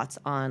to your thoughts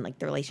on like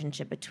the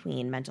relationship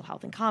between mental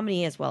health and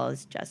comedy, as well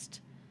as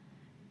just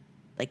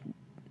like,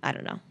 I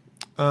don't know.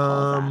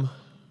 I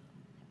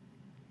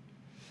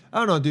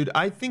don't know, dude.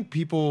 I think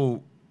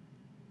people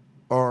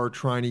are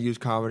trying to use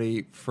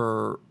comedy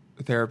for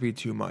therapy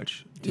too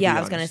much. Yeah,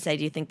 I was going to say,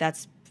 do you think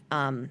that's...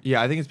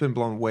 Yeah, I think it's been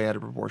blown way out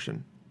of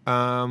proportion.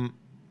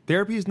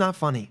 Therapy is not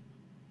funny,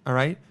 all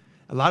right?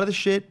 A lot of the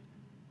shit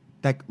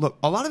that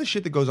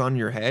goes on in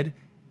your head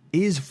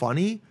is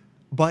funny,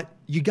 but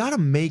you got to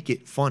make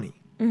it funny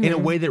in a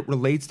way that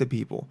relates to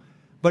people.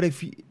 But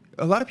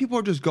a lot of people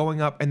are just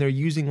going up and they're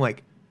using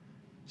like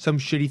some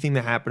shitty thing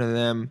that happened to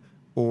them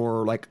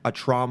or like a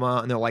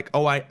trauma, and they're like,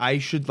 oh, I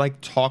should like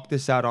talk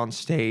this out on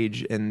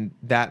stage and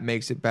that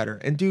makes it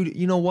better. And dude,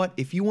 you know what?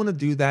 If you want to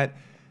do that,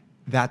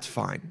 that's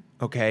fine,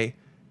 okay?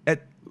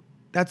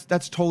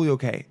 That's totally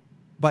okay.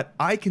 But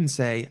I can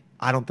say,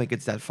 I don't think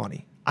it's that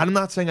funny. I'm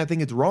not saying I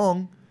think it's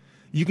wrong.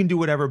 You can do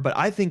whatever, but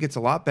I think it's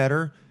a lot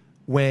better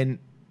when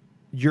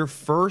the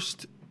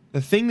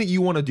thing that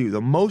you want to do, the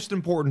most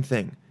important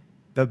thing,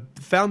 the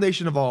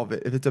foundation of all of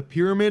it, if it's a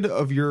pyramid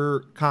of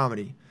your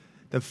comedy,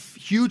 the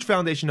huge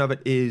foundation of it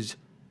is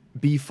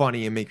be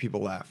funny and make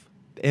people laugh.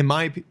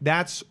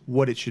 That's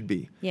what it should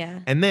be. Yeah.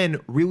 And then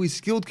really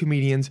skilled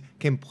comedians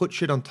can put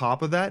shit on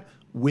top of that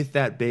with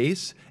that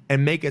base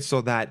and make it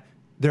so that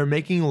they're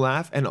making you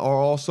laugh and are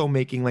also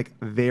making like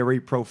very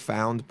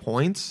profound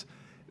points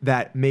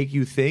that make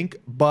you think,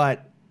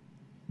 but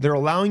they're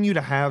allowing you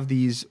to have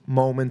these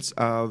moments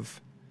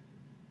of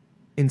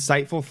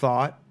insightful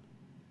thought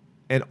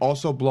and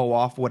also blow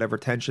off whatever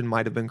tension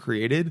might have been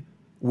created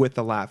with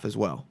the laugh as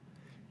well.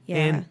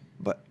 Yeah.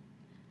 But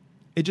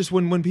it just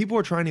when people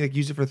are trying to like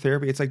use it for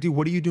therapy, it's like, dude,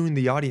 what are you doing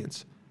to the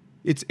audience?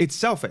 It's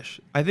selfish.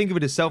 I think of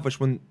it as selfish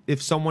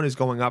if someone is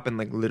going up and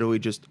like literally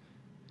just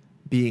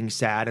being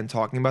sad and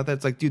talking about that.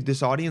 It's like, dude,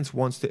 this audience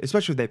wants to,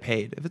 especially if they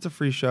paid. If it's a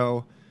free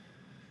show,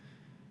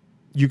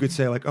 you could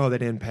say like, oh, they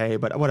didn't pay,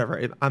 but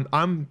whatever.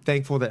 I'm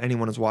thankful that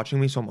anyone is watching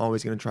me, so I'm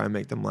always going to try and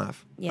make them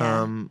laugh.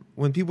 Yeah.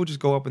 When people just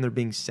go up and they're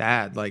being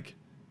sad, like,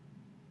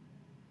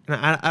 and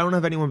I don't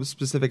have anyone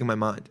specific in my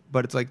mind,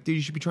 but it's like, dude,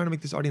 you should be trying to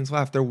make this audience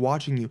laugh. They're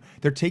watching you.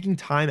 They're taking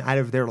time out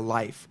of their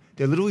life.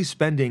 They're literally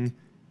spending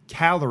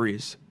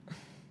calories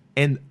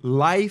and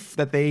life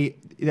that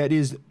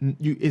is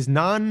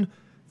not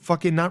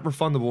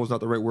refundable is not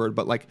the right word,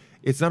 but like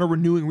it's not a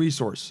renewing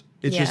resource.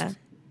 It's just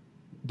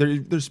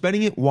they're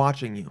spending it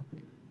watching you.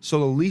 So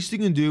the least you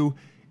can do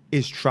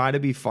is try to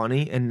be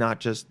funny and not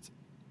just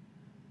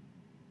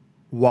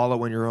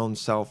wallow in your own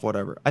self,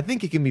 whatever. I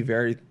think it can be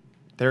very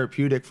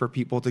therapeutic for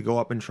people to go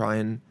up and try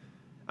and...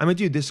 I mean,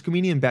 dude, this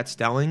comedian, Bette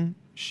Stelling,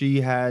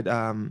 she had...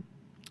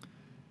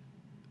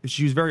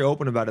 she was very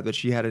open about it, that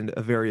she had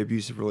a very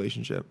abusive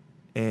relationship.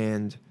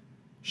 And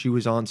she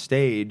was on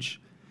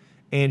stage,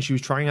 and she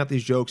was trying out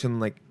these jokes and,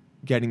 like,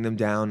 getting them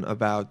down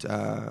about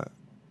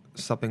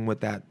something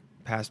with that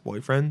past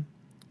boyfriend.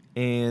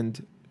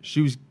 And she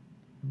was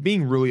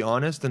being really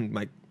honest and,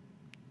 like,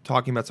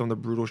 talking about some of the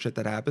brutal shit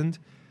that happened.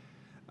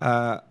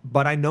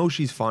 But I know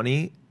she's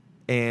funny,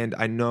 and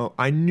I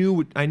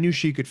knew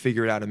she could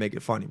figure it out and make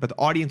it funny. But the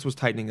audience was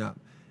tightening up.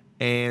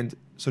 And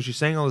so she's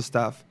saying all this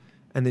stuff,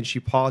 and then she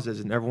pauses,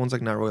 and everyone's,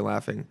 like, not really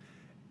laughing.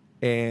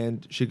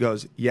 And she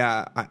goes,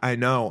 yeah, I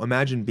know.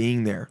 Imagine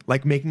being there.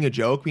 Like, making a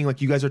joke, being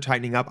like, you guys are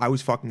tightening up. I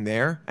was fucking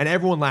there. And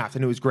everyone laughed,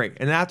 and it was great.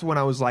 And that's when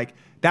I was like,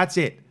 that's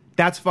it.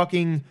 That's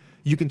fucking...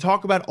 You can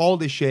talk about all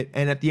this shit,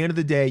 and at the end of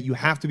the day, you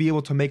have to be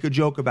able to make a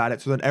joke about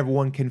it so that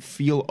everyone can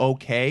feel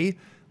okay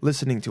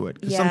listening to it.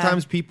 Because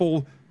sometimes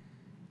people,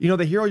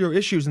 they hear all your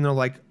issues, and they're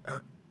like,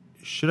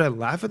 should I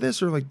laugh at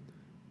this? Or, like,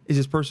 is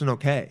this person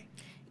okay?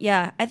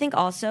 Yeah, I think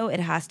also it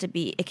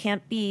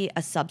can't be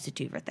a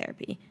substitute for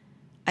therapy.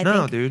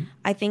 Dude.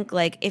 I think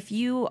like if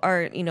you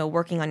are,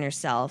 working on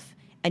yourself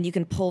and you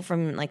can pull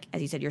from, like,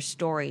 as you said, your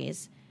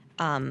stories.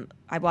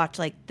 I watched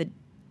like the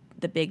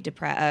Great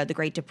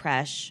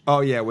Depression.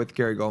 Oh yeah, with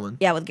Gary Goldman.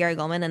 Yeah, with Gary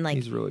Goldman, and like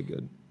he's really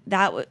good.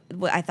 That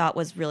what I thought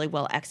was really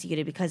well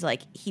executed because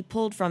like he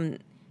pulled from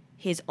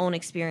his own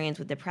experience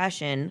with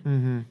depression.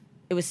 Mm-hmm.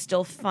 It was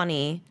still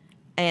funny,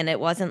 and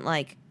it wasn't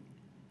like,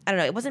 I don't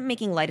know, it wasn't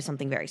making light of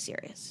something very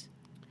serious,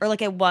 or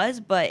like it was,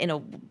 but in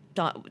a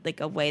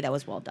way that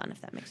was well done, if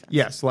that makes sense.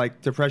 Yes,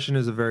 like depression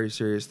is a very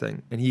serious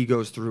thing, and he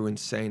goes through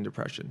insane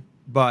depression,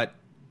 but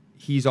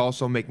he's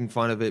also making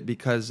fun of it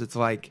because it's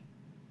like,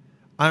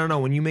 I don't know,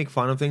 when you make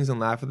fun of things and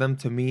laugh at them,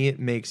 to me it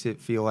makes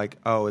it feel like,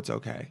 oh, it's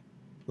okay,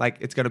 like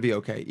it's gonna be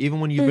okay, even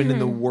when you've been in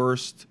the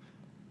worst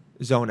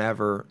zone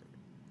ever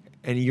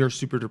and you're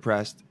super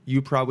depressed.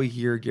 You probably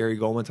hear Gary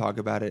Goldman talk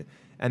about it,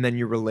 and then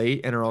you relate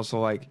and are also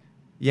like,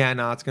 yeah,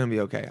 no, it's gonna be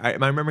okay. I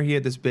remember he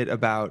had this bit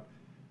about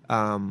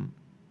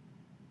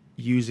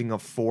using a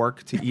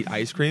fork to eat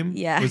ice cream.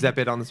 Yeah. Was that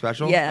bit on the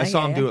special? Yeah. I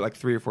saw him do it like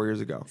 3 or 4 years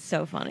ago.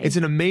 So funny. It's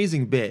an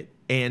amazing bit.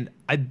 And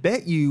I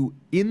bet you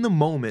in that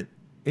moment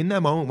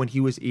when he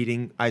was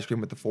eating ice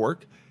cream with the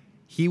fork,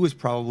 he was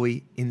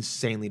probably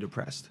insanely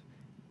depressed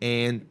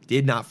and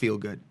did not feel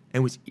good.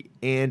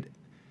 And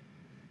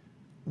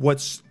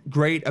what's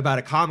great about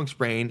a comic's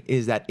brain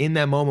is that in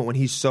that moment when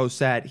he's so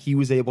sad, he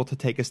was able to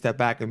take a step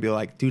back and be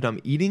like, dude, I'm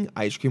eating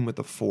ice cream with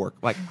a fork.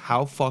 Like,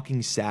 how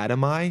fucking sad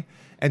am I?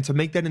 And to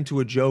make that into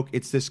a joke,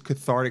 it's this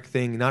cathartic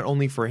thing, not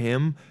only for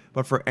him,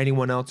 but for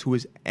anyone else who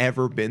has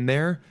ever been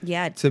there.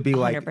 Yeah, to be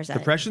 100%. Like,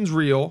 depression's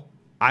real.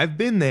 I've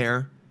been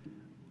there.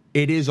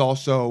 It is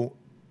also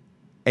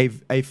a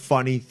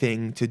funny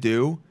thing to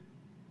do.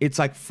 It's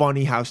like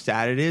funny how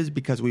sad it is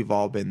because we've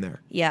all been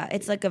there. Yeah,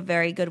 it's like a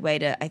very good way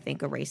to, I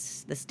think,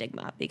 erase the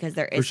stigma, because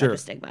there is such a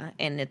stigma.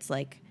 And it's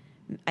like,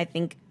 I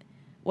think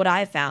what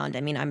I've found,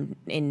 I mean, I'm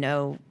in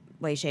no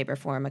way, shape, or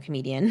form a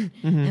comedian,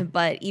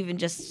 but even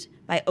just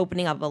by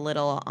opening up a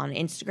little on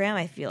Instagram,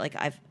 I feel like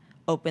I've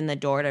opened the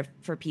door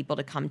for people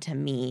to come to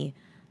me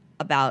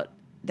about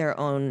their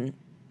own,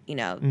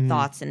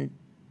 thoughts and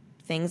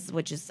things,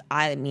 which is,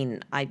 I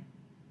mean, I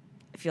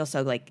feel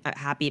so like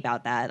happy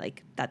about that,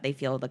 like that they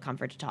feel the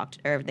comfort to talk to,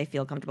 or they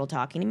feel comfortable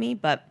talking to me.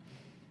 But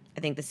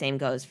I think the same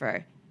goes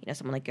for,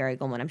 someone like Gary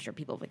Goldman. I'm sure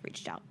people have like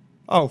reached out.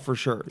 Oh, for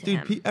sure.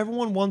 Dude,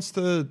 everyone wants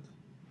to,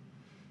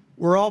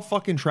 we're all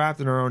fucking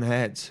trapped in our own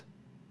heads.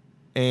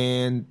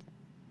 And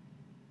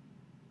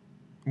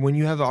when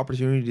you have the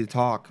opportunity to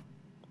talk,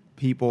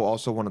 people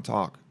also want to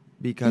talk,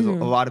 because a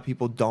lot of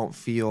people don't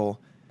feel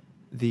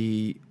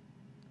the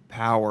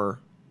power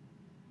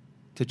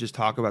to just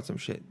talk about some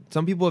shit.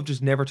 Some people have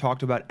just never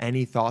talked about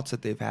any thoughts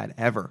that they've had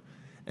ever,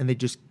 and they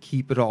just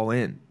keep it all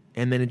in,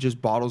 and then it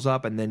just bottles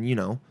up, and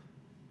then,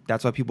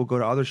 that's why people go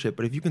to other shit.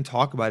 But if you can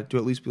talk about it, to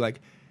at least be like,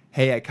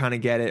 hey, I kind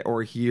of get it,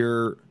 or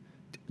hear,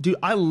 dude,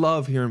 I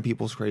love hearing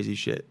people's crazy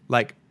shit.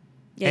 Like,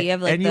 yeah, you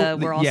have like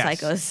we're all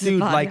psychos. Dude,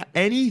 like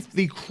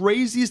the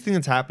craziest thing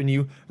that's happened to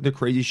you, the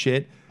crazy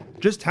shit,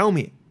 just tell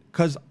me,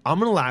 because I'm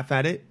going to laugh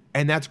at it,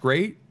 and that's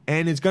great,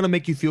 and it's going to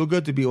make you feel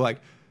good to be like,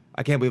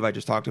 I can't believe I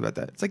just talked about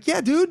that. It's like,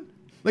 yeah, dude,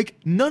 like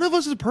none of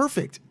us is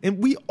perfect,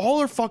 and we all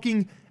are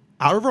fucking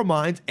out of our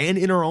minds and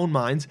in our own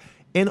minds,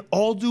 and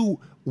all do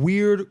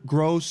weird,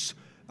 gross,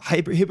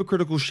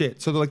 hypocritical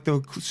shit. So like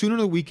the sooner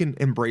that we can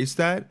embrace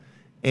that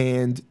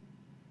and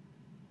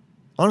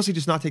honestly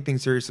just not take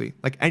things seriously,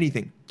 like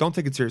anything, don't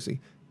take it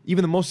seriously.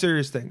 Even the most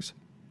serious things,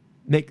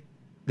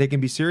 they can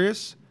be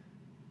serious,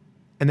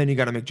 and then you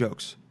got to make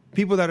jokes.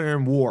 People that are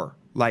in war,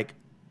 like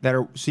that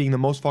are seeing the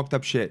most fucked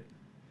up shit,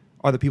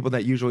 are the people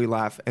that usually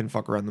laugh and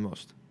fuck around the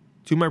most.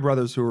 Two of my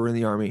brothers who were in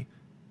the Army,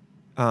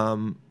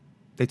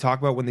 they talk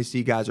about when they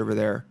see guys over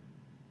there,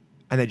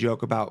 and they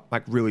joke about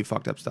like really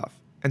fucked up stuff.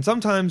 And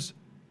sometimes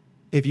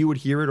if you would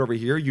hear it over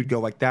here, you'd go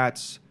like,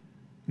 that's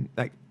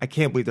like, I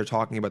can't believe they're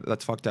talking about that.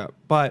 That's fucked up.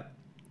 But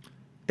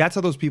that's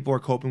how those people are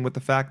coping with the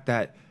fact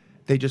that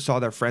they just saw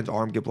their friend's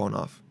arm get blown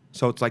off.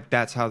 So it's like,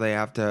 that's how they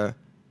have to,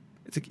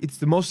 it's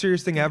the most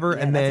serious thing ever.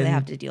 Yeah, and then they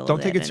have to deal don't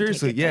with take it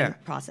seriously. Yeah.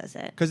 Process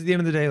it. Because at the end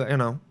of the day,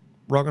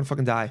 we're all going to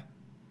fucking die.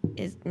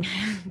 Is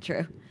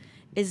true.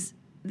 Is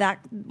that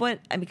what,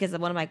 because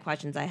one of my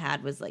questions I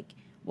had was like,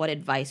 what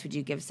advice would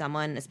you give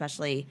someone,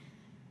 especially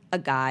a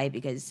guy,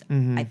 because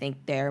I think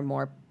they're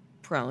more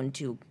prone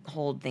to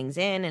hold things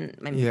in, and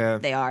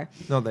they are.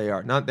 No, they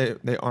are. Not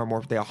they are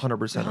more, they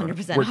 100% are.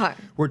 100% are.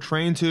 We're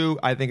trained to.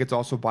 I think it's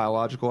also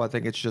biological. I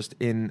think it's just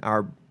in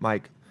our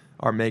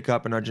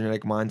makeup and our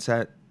genetic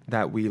mindset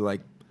that we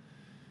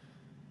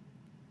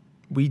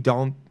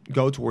don't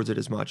go towards it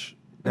as much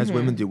as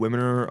women do. Women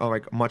are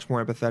like much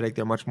more empathetic.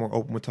 They're much more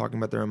open with talking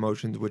about their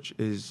emotions, which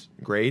is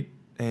great.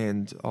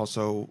 And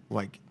also,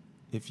 like,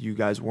 if you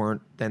guys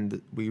weren't,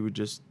 then we would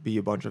just be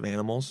a bunch of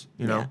animals,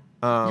 you know?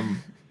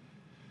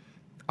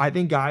 I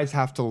think guys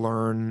have to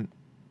learn.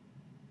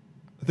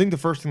 I think the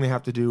first thing they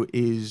have to do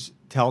is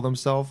tell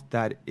themselves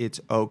that it's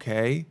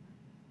okay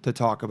to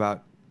talk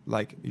about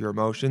like your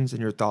emotions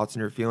and your thoughts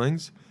and your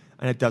feelings,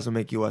 and it doesn't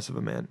make you less of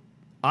a man.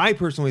 I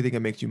personally think it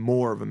makes you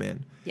more of a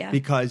man. Yeah.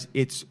 Because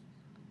it's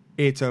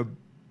a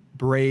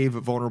brave,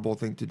 vulnerable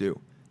thing to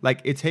do.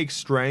 Like, it takes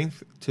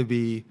strength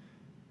to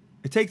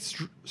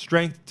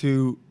strength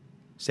to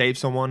save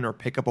someone or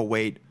pick up a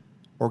weight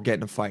or get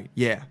in a fight.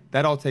 Yeah,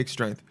 that all takes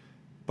strength.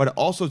 But it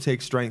also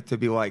takes strength to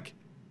be like,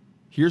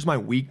 here's my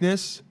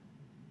weakness,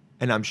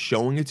 and I'm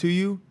showing it to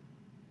you,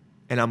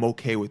 and I'm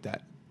okay with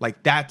that.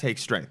 Like, that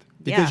takes strength.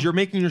 Because you're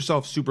making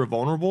yourself super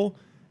vulnerable,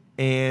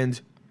 and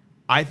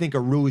I think a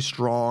really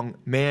strong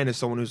man is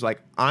someone who's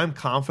like, I'm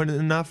confident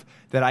enough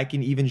that I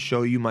can even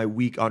show you my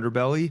weak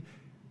underbelly,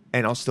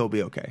 and I'll still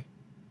be okay.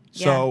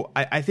 Yeah. So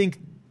I think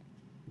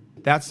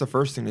that's the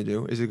first thing to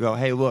do, is to go,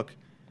 hey, look,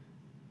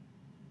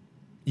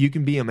 you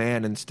can be a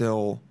man and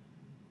still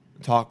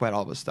talk about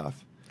all this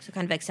stuff. So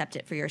kind of accept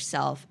it for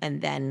yourself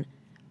and then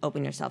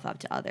open yourself up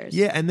to others.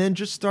 Yeah, and then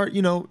just start,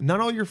 not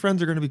all your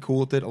friends are going to be cool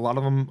with it. A lot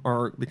of them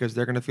are, because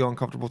they're going to feel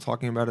uncomfortable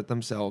talking about it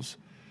themselves.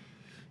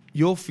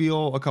 You'll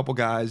feel a couple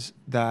guys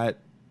that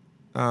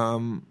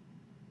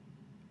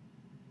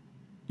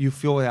you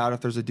feel it out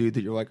if there's a dude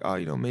that you're like,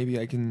 oh, maybe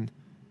I can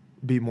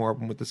be more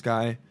open with this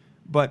guy.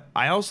 But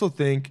I also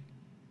think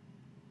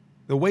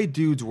the way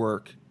dudes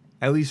work,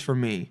 at least for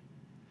me,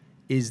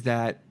 is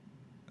that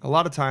a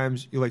lot of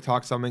times you like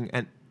talk something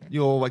and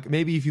you'll like,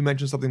 maybe if you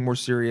mention something more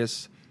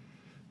serious,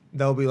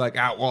 they'll be like,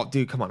 well,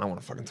 dude, come on, I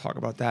want to fucking talk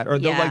about that. Or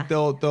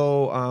they'll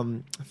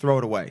throw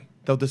it away.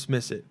 They'll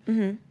dismiss it.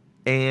 Mm-hmm.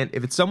 And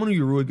if it's someone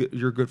who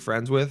you're good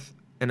friends with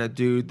and a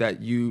dude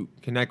that you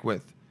connect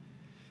with,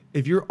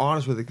 if you're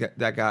honest with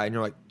that guy and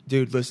you're like,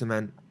 dude, listen,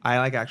 man, I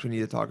actually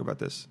need to talk about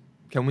this.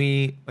 Can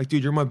we,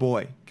 dude, you're my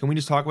boy. Can we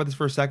just talk about this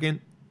for a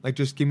second?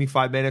 Just give me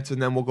 5 minutes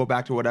and then we'll go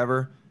back to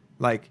whatever.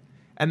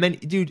 And then,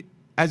 dude,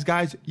 as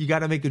guys, you got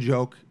to make a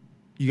joke.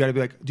 You got to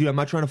be like, dude, I'm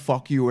not trying to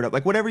fuck you or whatever.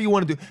 Whatever you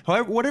want to do.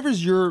 However,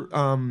 whatever's your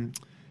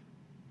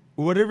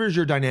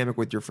dynamic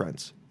with your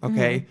friends,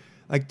 okay?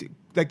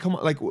 Mm-hmm. Come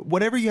on,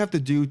 whatever you have to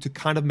do to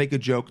kind of make a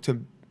joke,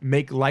 to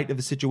make light of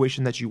the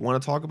situation that you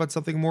want to talk about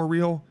something more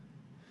real,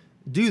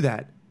 do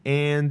that.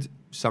 And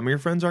some of your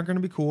friends aren't going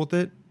to be cool with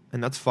it,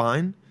 and that's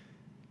fine.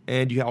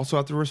 And you also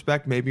have to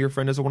respect, maybe your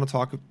friend doesn't want to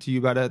talk to you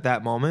about it at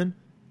that moment,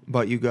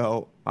 but you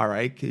go, all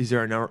right, is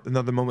there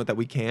another moment that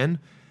we can?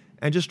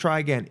 And just try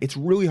again. It's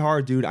really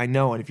hard, dude, I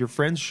know. And if your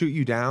friends shoot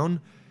you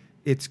down,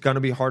 it's going to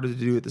be harder to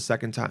do it the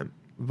second time.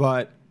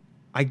 But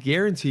I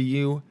guarantee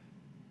you,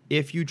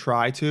 if you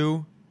try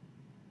to,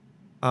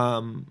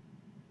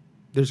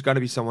 there's got to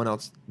be someone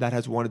else that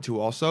has wanted to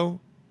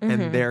also,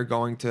 and they're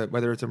going to,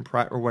 whether it's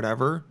or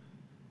whatever,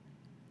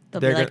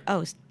 they'll be like,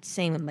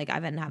 same.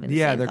 I've been having the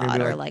same thought,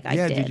 be or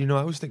I did. Dude,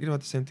 I was thinking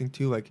about the same thing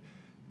too.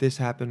 This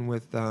happened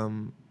with,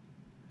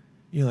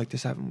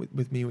 this happened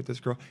with me with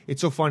this girl.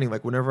 It's so funny.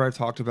 Whenever I've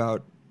talked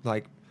about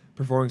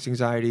performance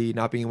anxiety,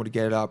 not being able to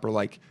get it up,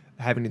 or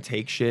having to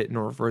take shit in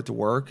order for it to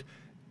work,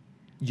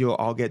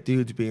 I'll get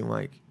dudes being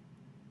like,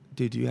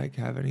 dude, do you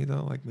have any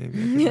though?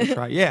 Maybe I can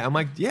try. Yeah, I'm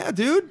like, yeah,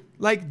 dude.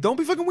 Don't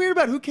be fucking weird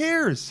about it. Who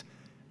cares?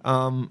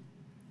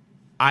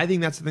 I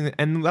think that's the thing,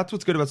 and that's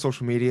what's good about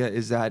social media,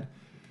 is that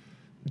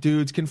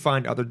dudes can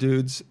find other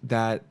dudes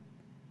that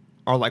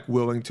are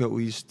willing to, at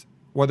least,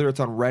 whether it's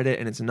on Reddit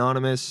and it's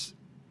anonymous,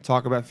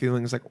 talk about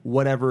feelings,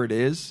 whatever it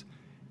is,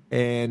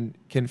 and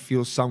can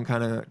feel some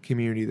kind of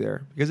community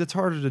there, because it's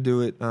harder to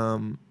do it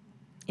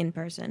in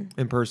person.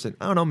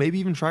 I don't know, maybe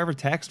even try over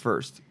text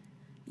first.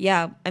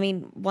 Yeah, I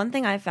mean, one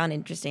thing I found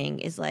interesting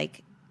is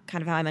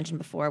kind of how I mentioned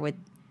before with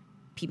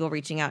people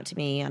reaching out to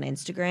me on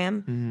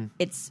Instagram. Mm-hmm.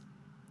 It's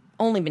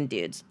only been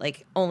dudes,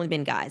 only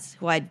been guys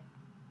who I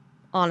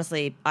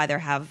honestly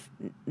either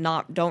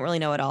don't really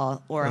know at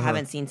all, or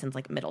haven't seen since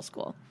middle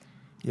school.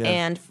 Yeah.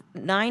 And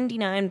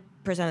 99%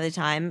 of the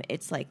time,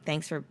 it's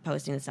thanks for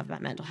posting this stuff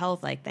about mental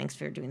health. Thanks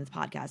for doing this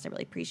podcast. I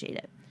really appreciate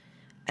it.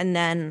 And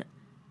then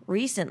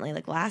recently,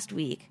 last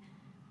week,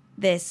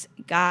 this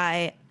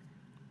guy,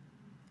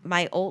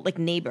 my old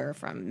neighbor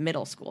from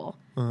middle school,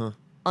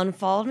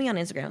 unfollowed me on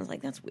Instagram. I was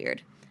like, that's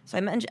weird. So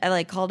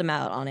I called him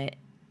out on it,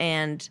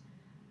 and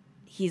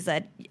he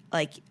said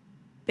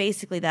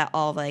basically that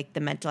all the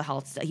mental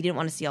health stuff. He didn't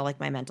want to see all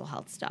my mental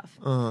health stuff.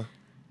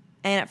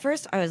 And at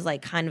first I was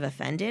kind of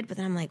offended, but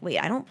then I'm like, wait,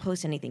 I don't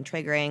post anything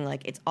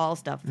triggering. It's all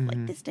stuff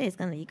this day is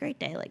gonna be a great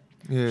day, like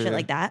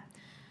that.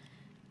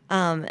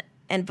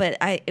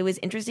 It was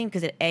interesting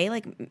because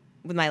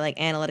with my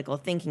analytical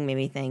thinking made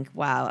me think,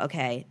 wow,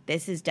 okay,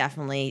 this is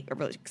definitely, it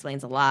really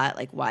explains a lot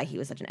why he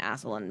was such an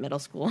asshole in middle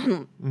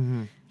school.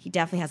 He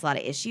definitely has a lot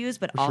of issues,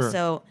 but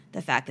also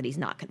the fact that he's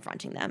not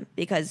confronting them,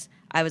 because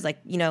I was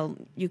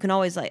you can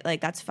always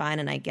that's fine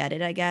and I get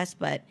it, I guess,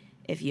 but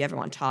if you ever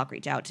want to talk,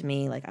 reach out to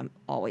me. I'm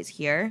always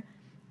here.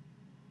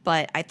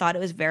 But I thought it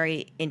was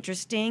very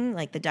interesting,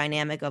 the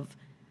dynamic of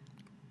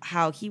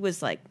how he was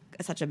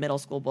such a middle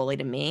school bully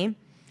to me.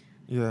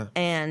 Yeah.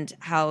 And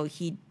how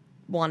he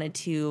wanted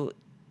to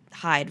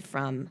hide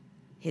from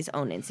his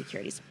own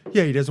insecurities.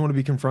 Yeah, he doesn't want to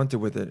be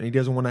confronted with it, and he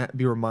doesn't want to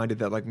be reminded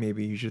that, like,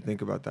 maybe you should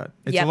think about that.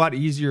 It's a lot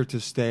easier to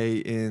stay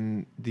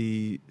in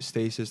the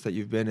stasis that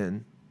you've been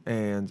in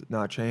and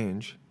not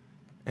change,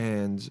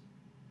 and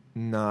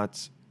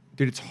not,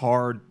 dude, it's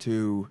hard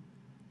to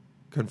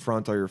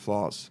confront all your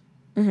flaws.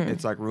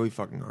 It's, like, really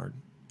fucking hard,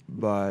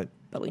 but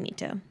we need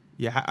to.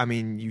 Yeah, I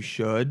mean, you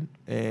should,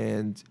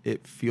 and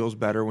it feels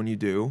better when you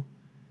do,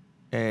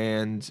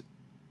 and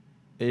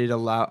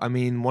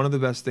one of the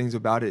best things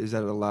about it is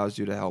that it allows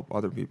you to help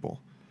other people,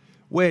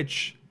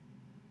 which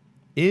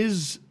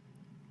is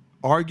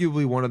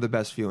arguably one of the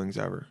best feelings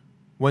ever.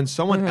 When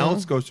someone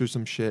else goes through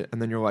some shit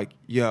and then you're like,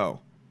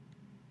 yo,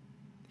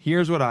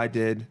 here's what I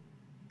did.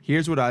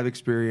 Here's what I've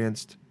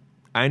experienced.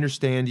 I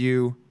understand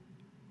you.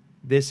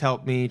 This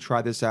helped me.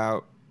 Try this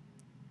out.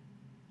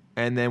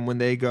 And then when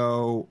they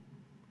go,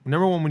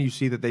 number one, when you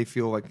see that they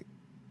feel like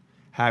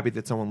happy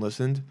that someone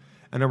listened.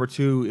 And number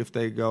two, if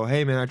they go,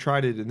 hey, man, I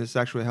tried it and this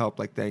actually helped,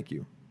 like, thank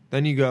you.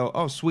 Then you go,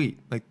 oh, sweet.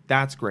 Like,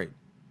 that's great.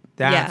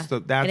 That's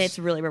and it's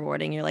really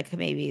rewarding. You're like,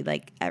 maybe,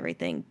 like,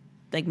 everything,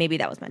 like, maybe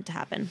that was meant to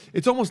happen.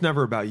 It's almost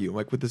never about you.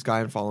 Like, with this guy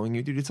and following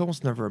you, dude, it's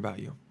almost never about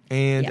you.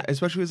 And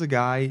especially as a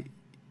guy,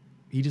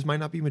 he just might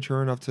not be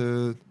mature enough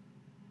to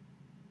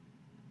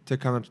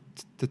come up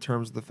to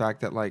terms with the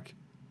fact that, like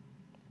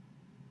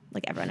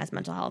everyone has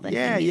mental health. And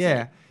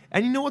yeah.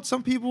 And you know what?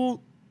 Some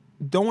people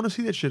don't want to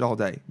see that shit all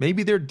day.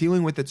 Maybe they're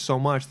dealing with it so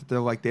much that they're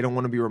like, they don't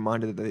want to be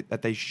reminded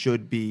that they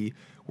should be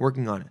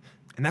working on it.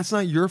 And that's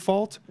not your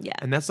fault. Yeah.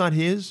 And that's not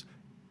his.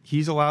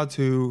 He's allowed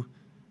to,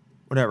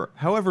 whatever.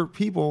 However,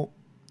 people,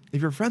 if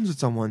you're friends with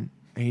someone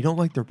and you don't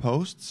like their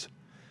posts,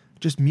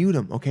 just mute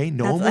them, okay?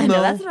 No one will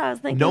know. That's what I was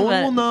thinking. No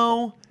one will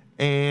know.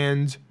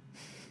 And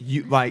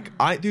you, like,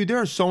 dude, there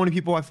are so many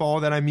people I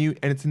follow that I mute.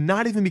 And it's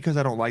not even because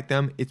I don't like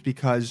them. It's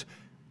because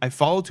I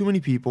follow too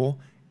many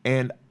people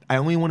and I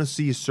only want to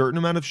see a certain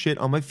amount of shit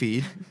on my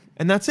feed,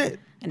 and that's it.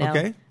 I know.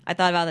 Okay? I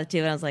thought about that too,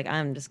 and I was like,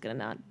 I'm just going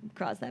to not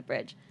cross that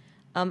bridge.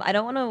 I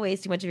don't want to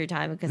waste too much of your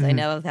time because I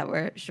know that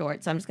we're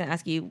short, so I'm just going to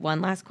ask you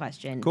one last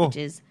question, which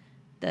is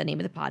the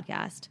name of the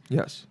podcast.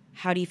 Yes.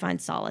 How do you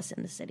find solace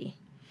in the city?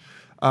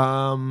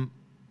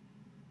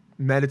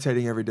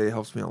 Meditating every day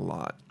helps me a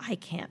lot. I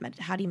can't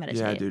meditate. How do you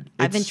meditate? Yeah, dude.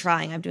 I've been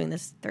trying. I'm doing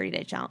this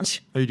 30-day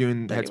challenge. Are you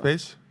doing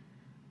Headspace?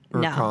 Or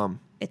no. Calm?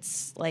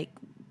 It's like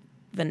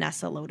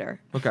Vanessa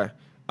Loader. Okay.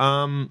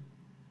 I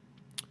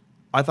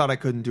thought I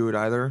couldn't do it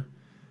either.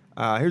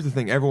 Here's the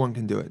thing: everyone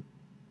can do it.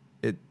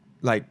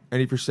 And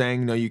if you're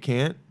saying no, you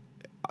can't,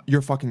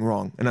 you're fucking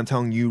wrong. And I'm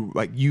telling you,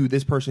 like,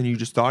 this person you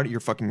just thought, you're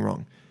fucking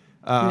wrong.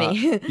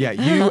 Me? Yeah,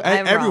 you.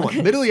 Everyone,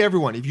 wrong. Literally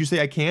everyone. If you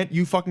say I can't,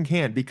 you fucking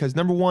can. Because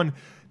number one,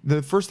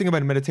 the first thing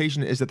about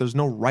meditation is that there's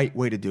no right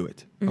way to do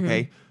it.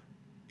 Okay.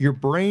 Your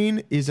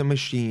brain is a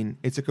machine.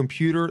 It's a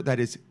computer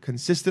that is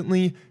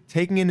consistently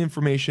taking in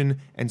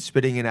information and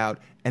spitting it out,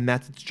 and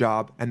that's its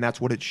job, and that's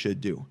what it should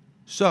do.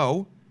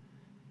 So,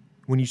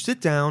 when you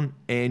sit down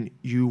and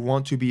you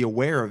want to be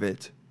aware of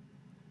it,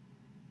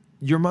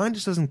 your mind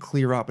just doesn't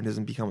clear up and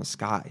doesn't become a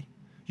sky.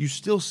 You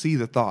still see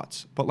the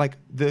thoughts, but like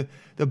the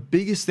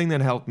biggest thing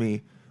that helped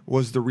me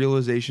was the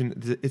realization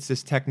that it's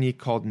this technique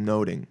called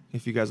noting,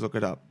 if you guys look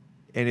it up.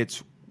 And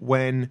it's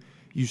when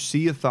you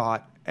see a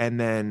thought and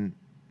then...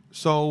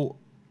 So,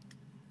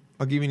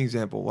 I'll give you an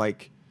example.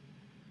 Like,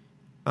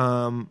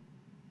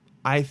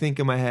 I think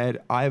in my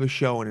head, I have a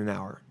show in an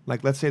hour.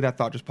 Like, let's say that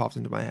thought just pops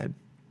into my head.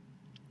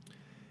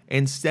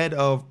 Instead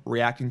of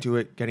reacting to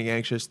it, getting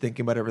anxious,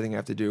 thinking about everything I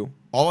have to do,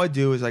 all I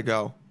do is I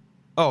go,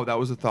 oh, that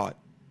was a thought.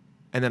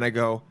 And then I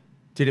go,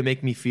 did it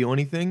make me feel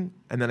anything?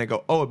 And then I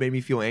go, oh, it made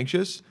me feel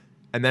anxious.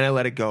 And then I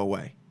let it go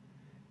away.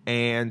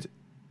 And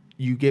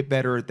you get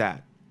better at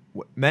that.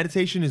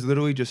 Meditation is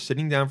literally just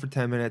sitting down for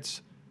 10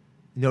 minutes,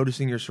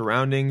 noticing your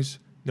surroundings,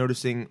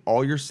 noticing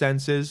all your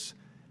senses,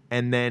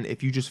 and then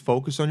if you just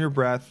focus on your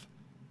breath,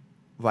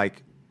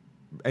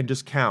 and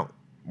just count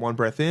 1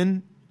 breath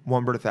in,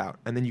 1 breath out,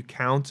 and then you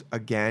count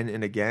again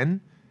and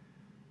again,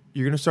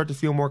 you're going to start to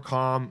feel more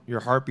calm, your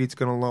heartbeat's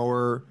going to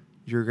lower,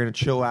 you're going to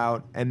chill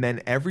out, and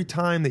then every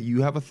time that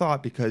you have a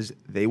thought, because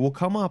they will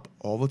come up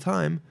all the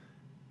time,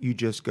 you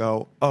just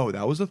go, oh,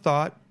 that was a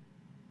thought,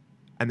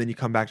 and then you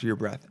come back to your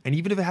breath. And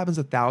even if it happens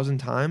 1,000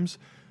 times,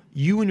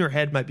 you in your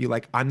head might be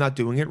like, I'm not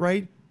doing it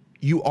right.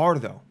 You are,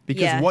 though.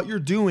 Because what you're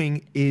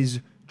doing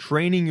is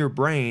training your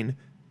brain,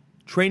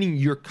 training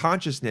your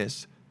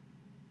consciousness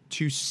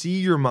to see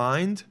your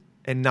mind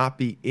and not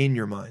be in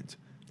your mind.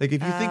 Like,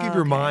 if you think of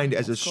your mind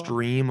as a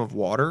stream of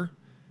water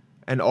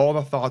and all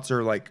the thoughts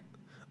are like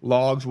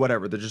logs,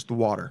 whatever, they're just the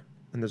water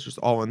and there's just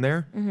all in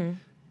there,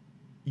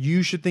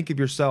 you should think of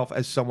yourself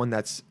as someone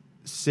that's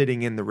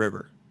sitting in the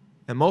river.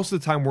 And most of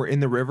the time we're in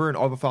the river and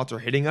all the thoughts are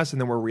hitting us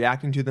and then we're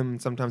reacting to them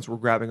and sometimes we're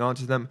grabbing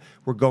onto them.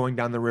 We're going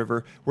down the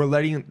river. We're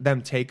letting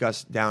them take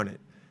us down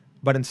it.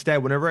 But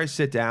instead, whenever I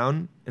sit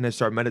down and I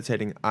start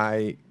meditating,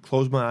 I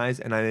close my eyes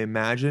and I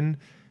imagine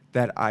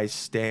that I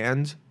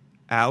stand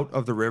out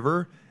of the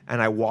river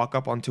and I walk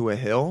up onto a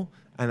hill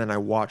and then I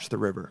watch the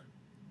river.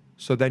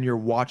 So then you're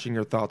watching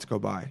your thoughts go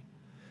by.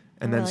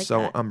 And then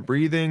I'm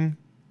breathing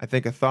I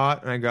think a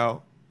thought and I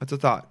go, that's a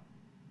thought.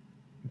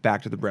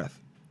 Back to the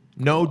breath.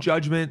 No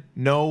judgment.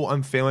 No,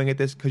 I'm failing at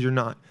this, because you're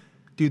not.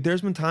 Dude,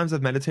 there's been times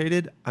I've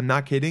meditated. I'm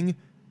not kidding.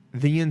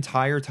 The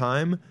entire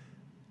time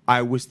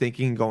I was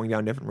thinking, going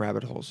down different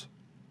rabbit holes.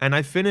 And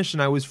I finished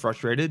and I was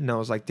frustrated and I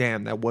was like,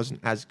 damn, that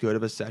wasn't as good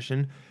of a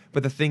session.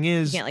 But the thing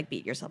is, you can't like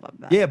beat yourself up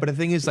about it. Yeah, but the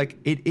thing is, like,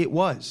 it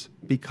was,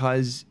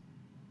 because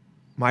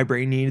my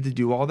brain needed to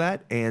do all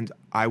that, and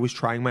I was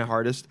trying my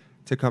hardest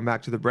to come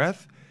back to the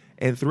breath.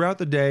 And throughout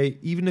the day,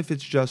 even if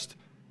it's just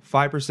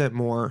 5%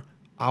 more,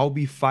 I'll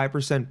be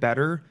 5%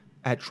 better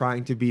at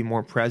trying to be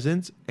more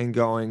present and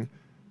going,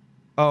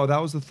 oh,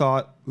 that was the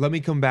thought. Let me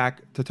come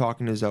back to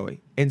talking to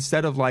Zoe.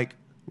 Instead of like,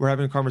 we're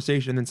having a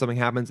conversation and then something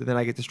happens and then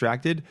I get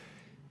distracted.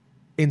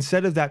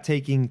 Instead of that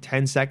taking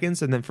 10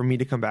 seconds and then for me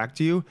to come back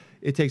to you,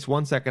 it takes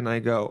 1 second and I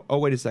go, oh,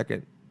 wait a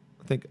second.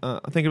 I'm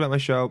thinking about my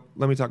show.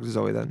 Let me talk to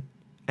Zoe then.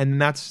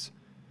 And that's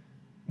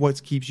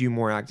what keeps you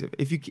more active.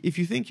 If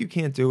you think you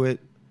can't do it,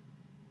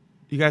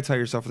 you got to tell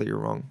yourself that you're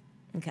wrong.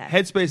 Okay.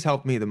 Headspace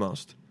helped me the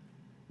most.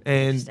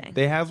 And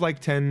they have like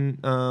 10,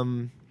 I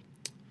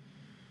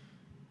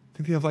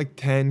think they have like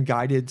 10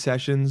 guided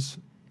sessions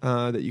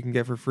that you can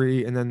get for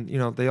free. And then,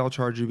 they all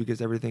charge you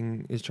because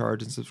everything is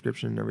charged and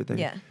subscription and everything.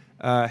 Yeah.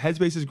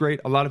 Headspace is great.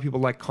 A lot of people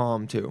like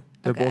Calm too.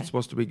 They're both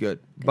supposed to be good.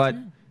 But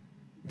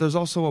there's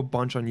also a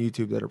bunch on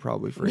YouTube that are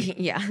probably free.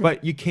 Yeah.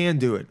 But you can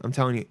do it. I'm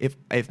telling you,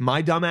 if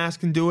my dumb ass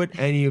can do it,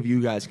 any of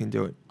you guys can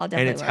do it. I'll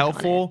definitely and it's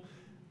helpful.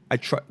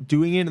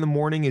 Doing it in the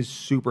morning is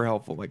super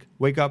helpful. Like,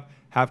 wake up,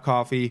 have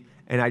coffee,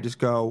 and I just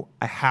go,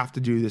 I have to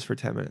do this for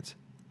 10 minutes.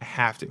 I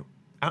have to.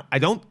 I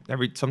don't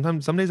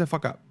some days I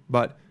fuck up,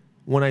 but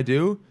when I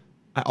do,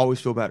 I always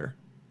feel better.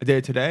 I did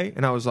it today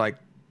and I was like,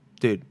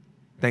 dude,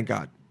 thank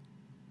God.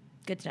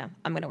 Good to know.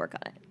 I'm going to work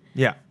on it.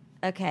 Yeah.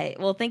 Okay.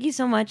 Well, thank you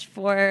so much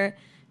for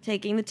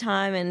taking the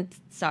time, and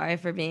sorry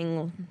for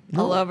being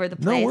all over the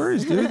place. No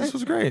worries, dude. This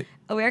was great.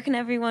 Where can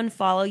everyone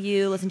follow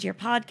you, listen to your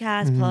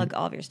podcast, plug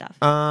all of your stuff?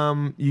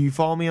 You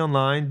follow me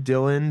online,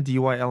 Dylan,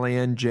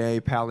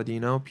 DYLAN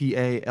Palladino,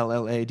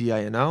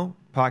 PALLADINO.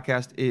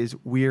 Podcast is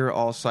We're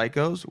All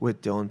Psychos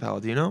with Dylan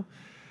Palladino.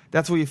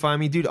 That's where you find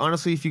me. Dude,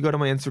 honestly, if you go to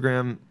my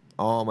Instagram,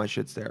 all my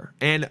shit's there.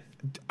 And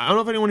I don't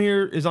know if anyone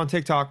here is on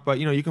TikTok, but,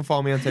 you can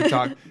follow me on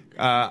TikTok.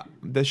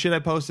 The shit I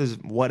post is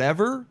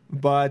whatever,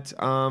 but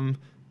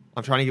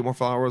I'm trying to get more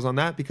followers on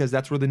that because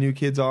that's where the new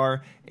kids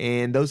are.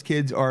 And those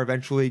kids are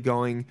eventually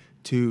going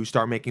to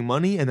start making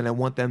money, and then I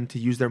want them to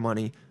use their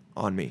money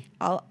on me.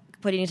 I'll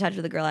put you in touch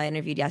with a girl I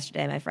interviewed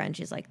yesterday, my friend.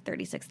 She's like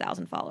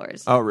 36,000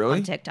 followers. Oh, really?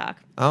 On TikTok.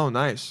 Oh,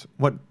 nice.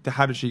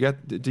 How did she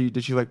get?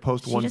 Did she like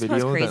post one video?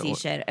 She just posts crazy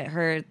shit.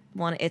 Her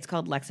one, it's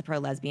called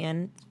Lexapro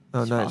Lesbian.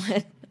 Oh, nice.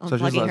 So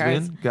she's lesbian?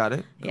 Hers. Got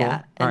it. Cool.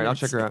 Yeah. All right, I'll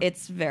check her out.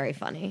 It's very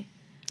funny.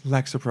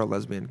 Lexapro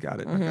Lesbian.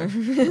 Got it.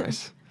 Okay.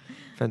 Nice.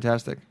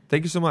 Fantastic.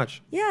 Thank you so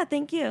much. Yeah,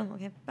 thank you.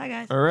 Okay, bye,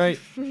 guys. All right.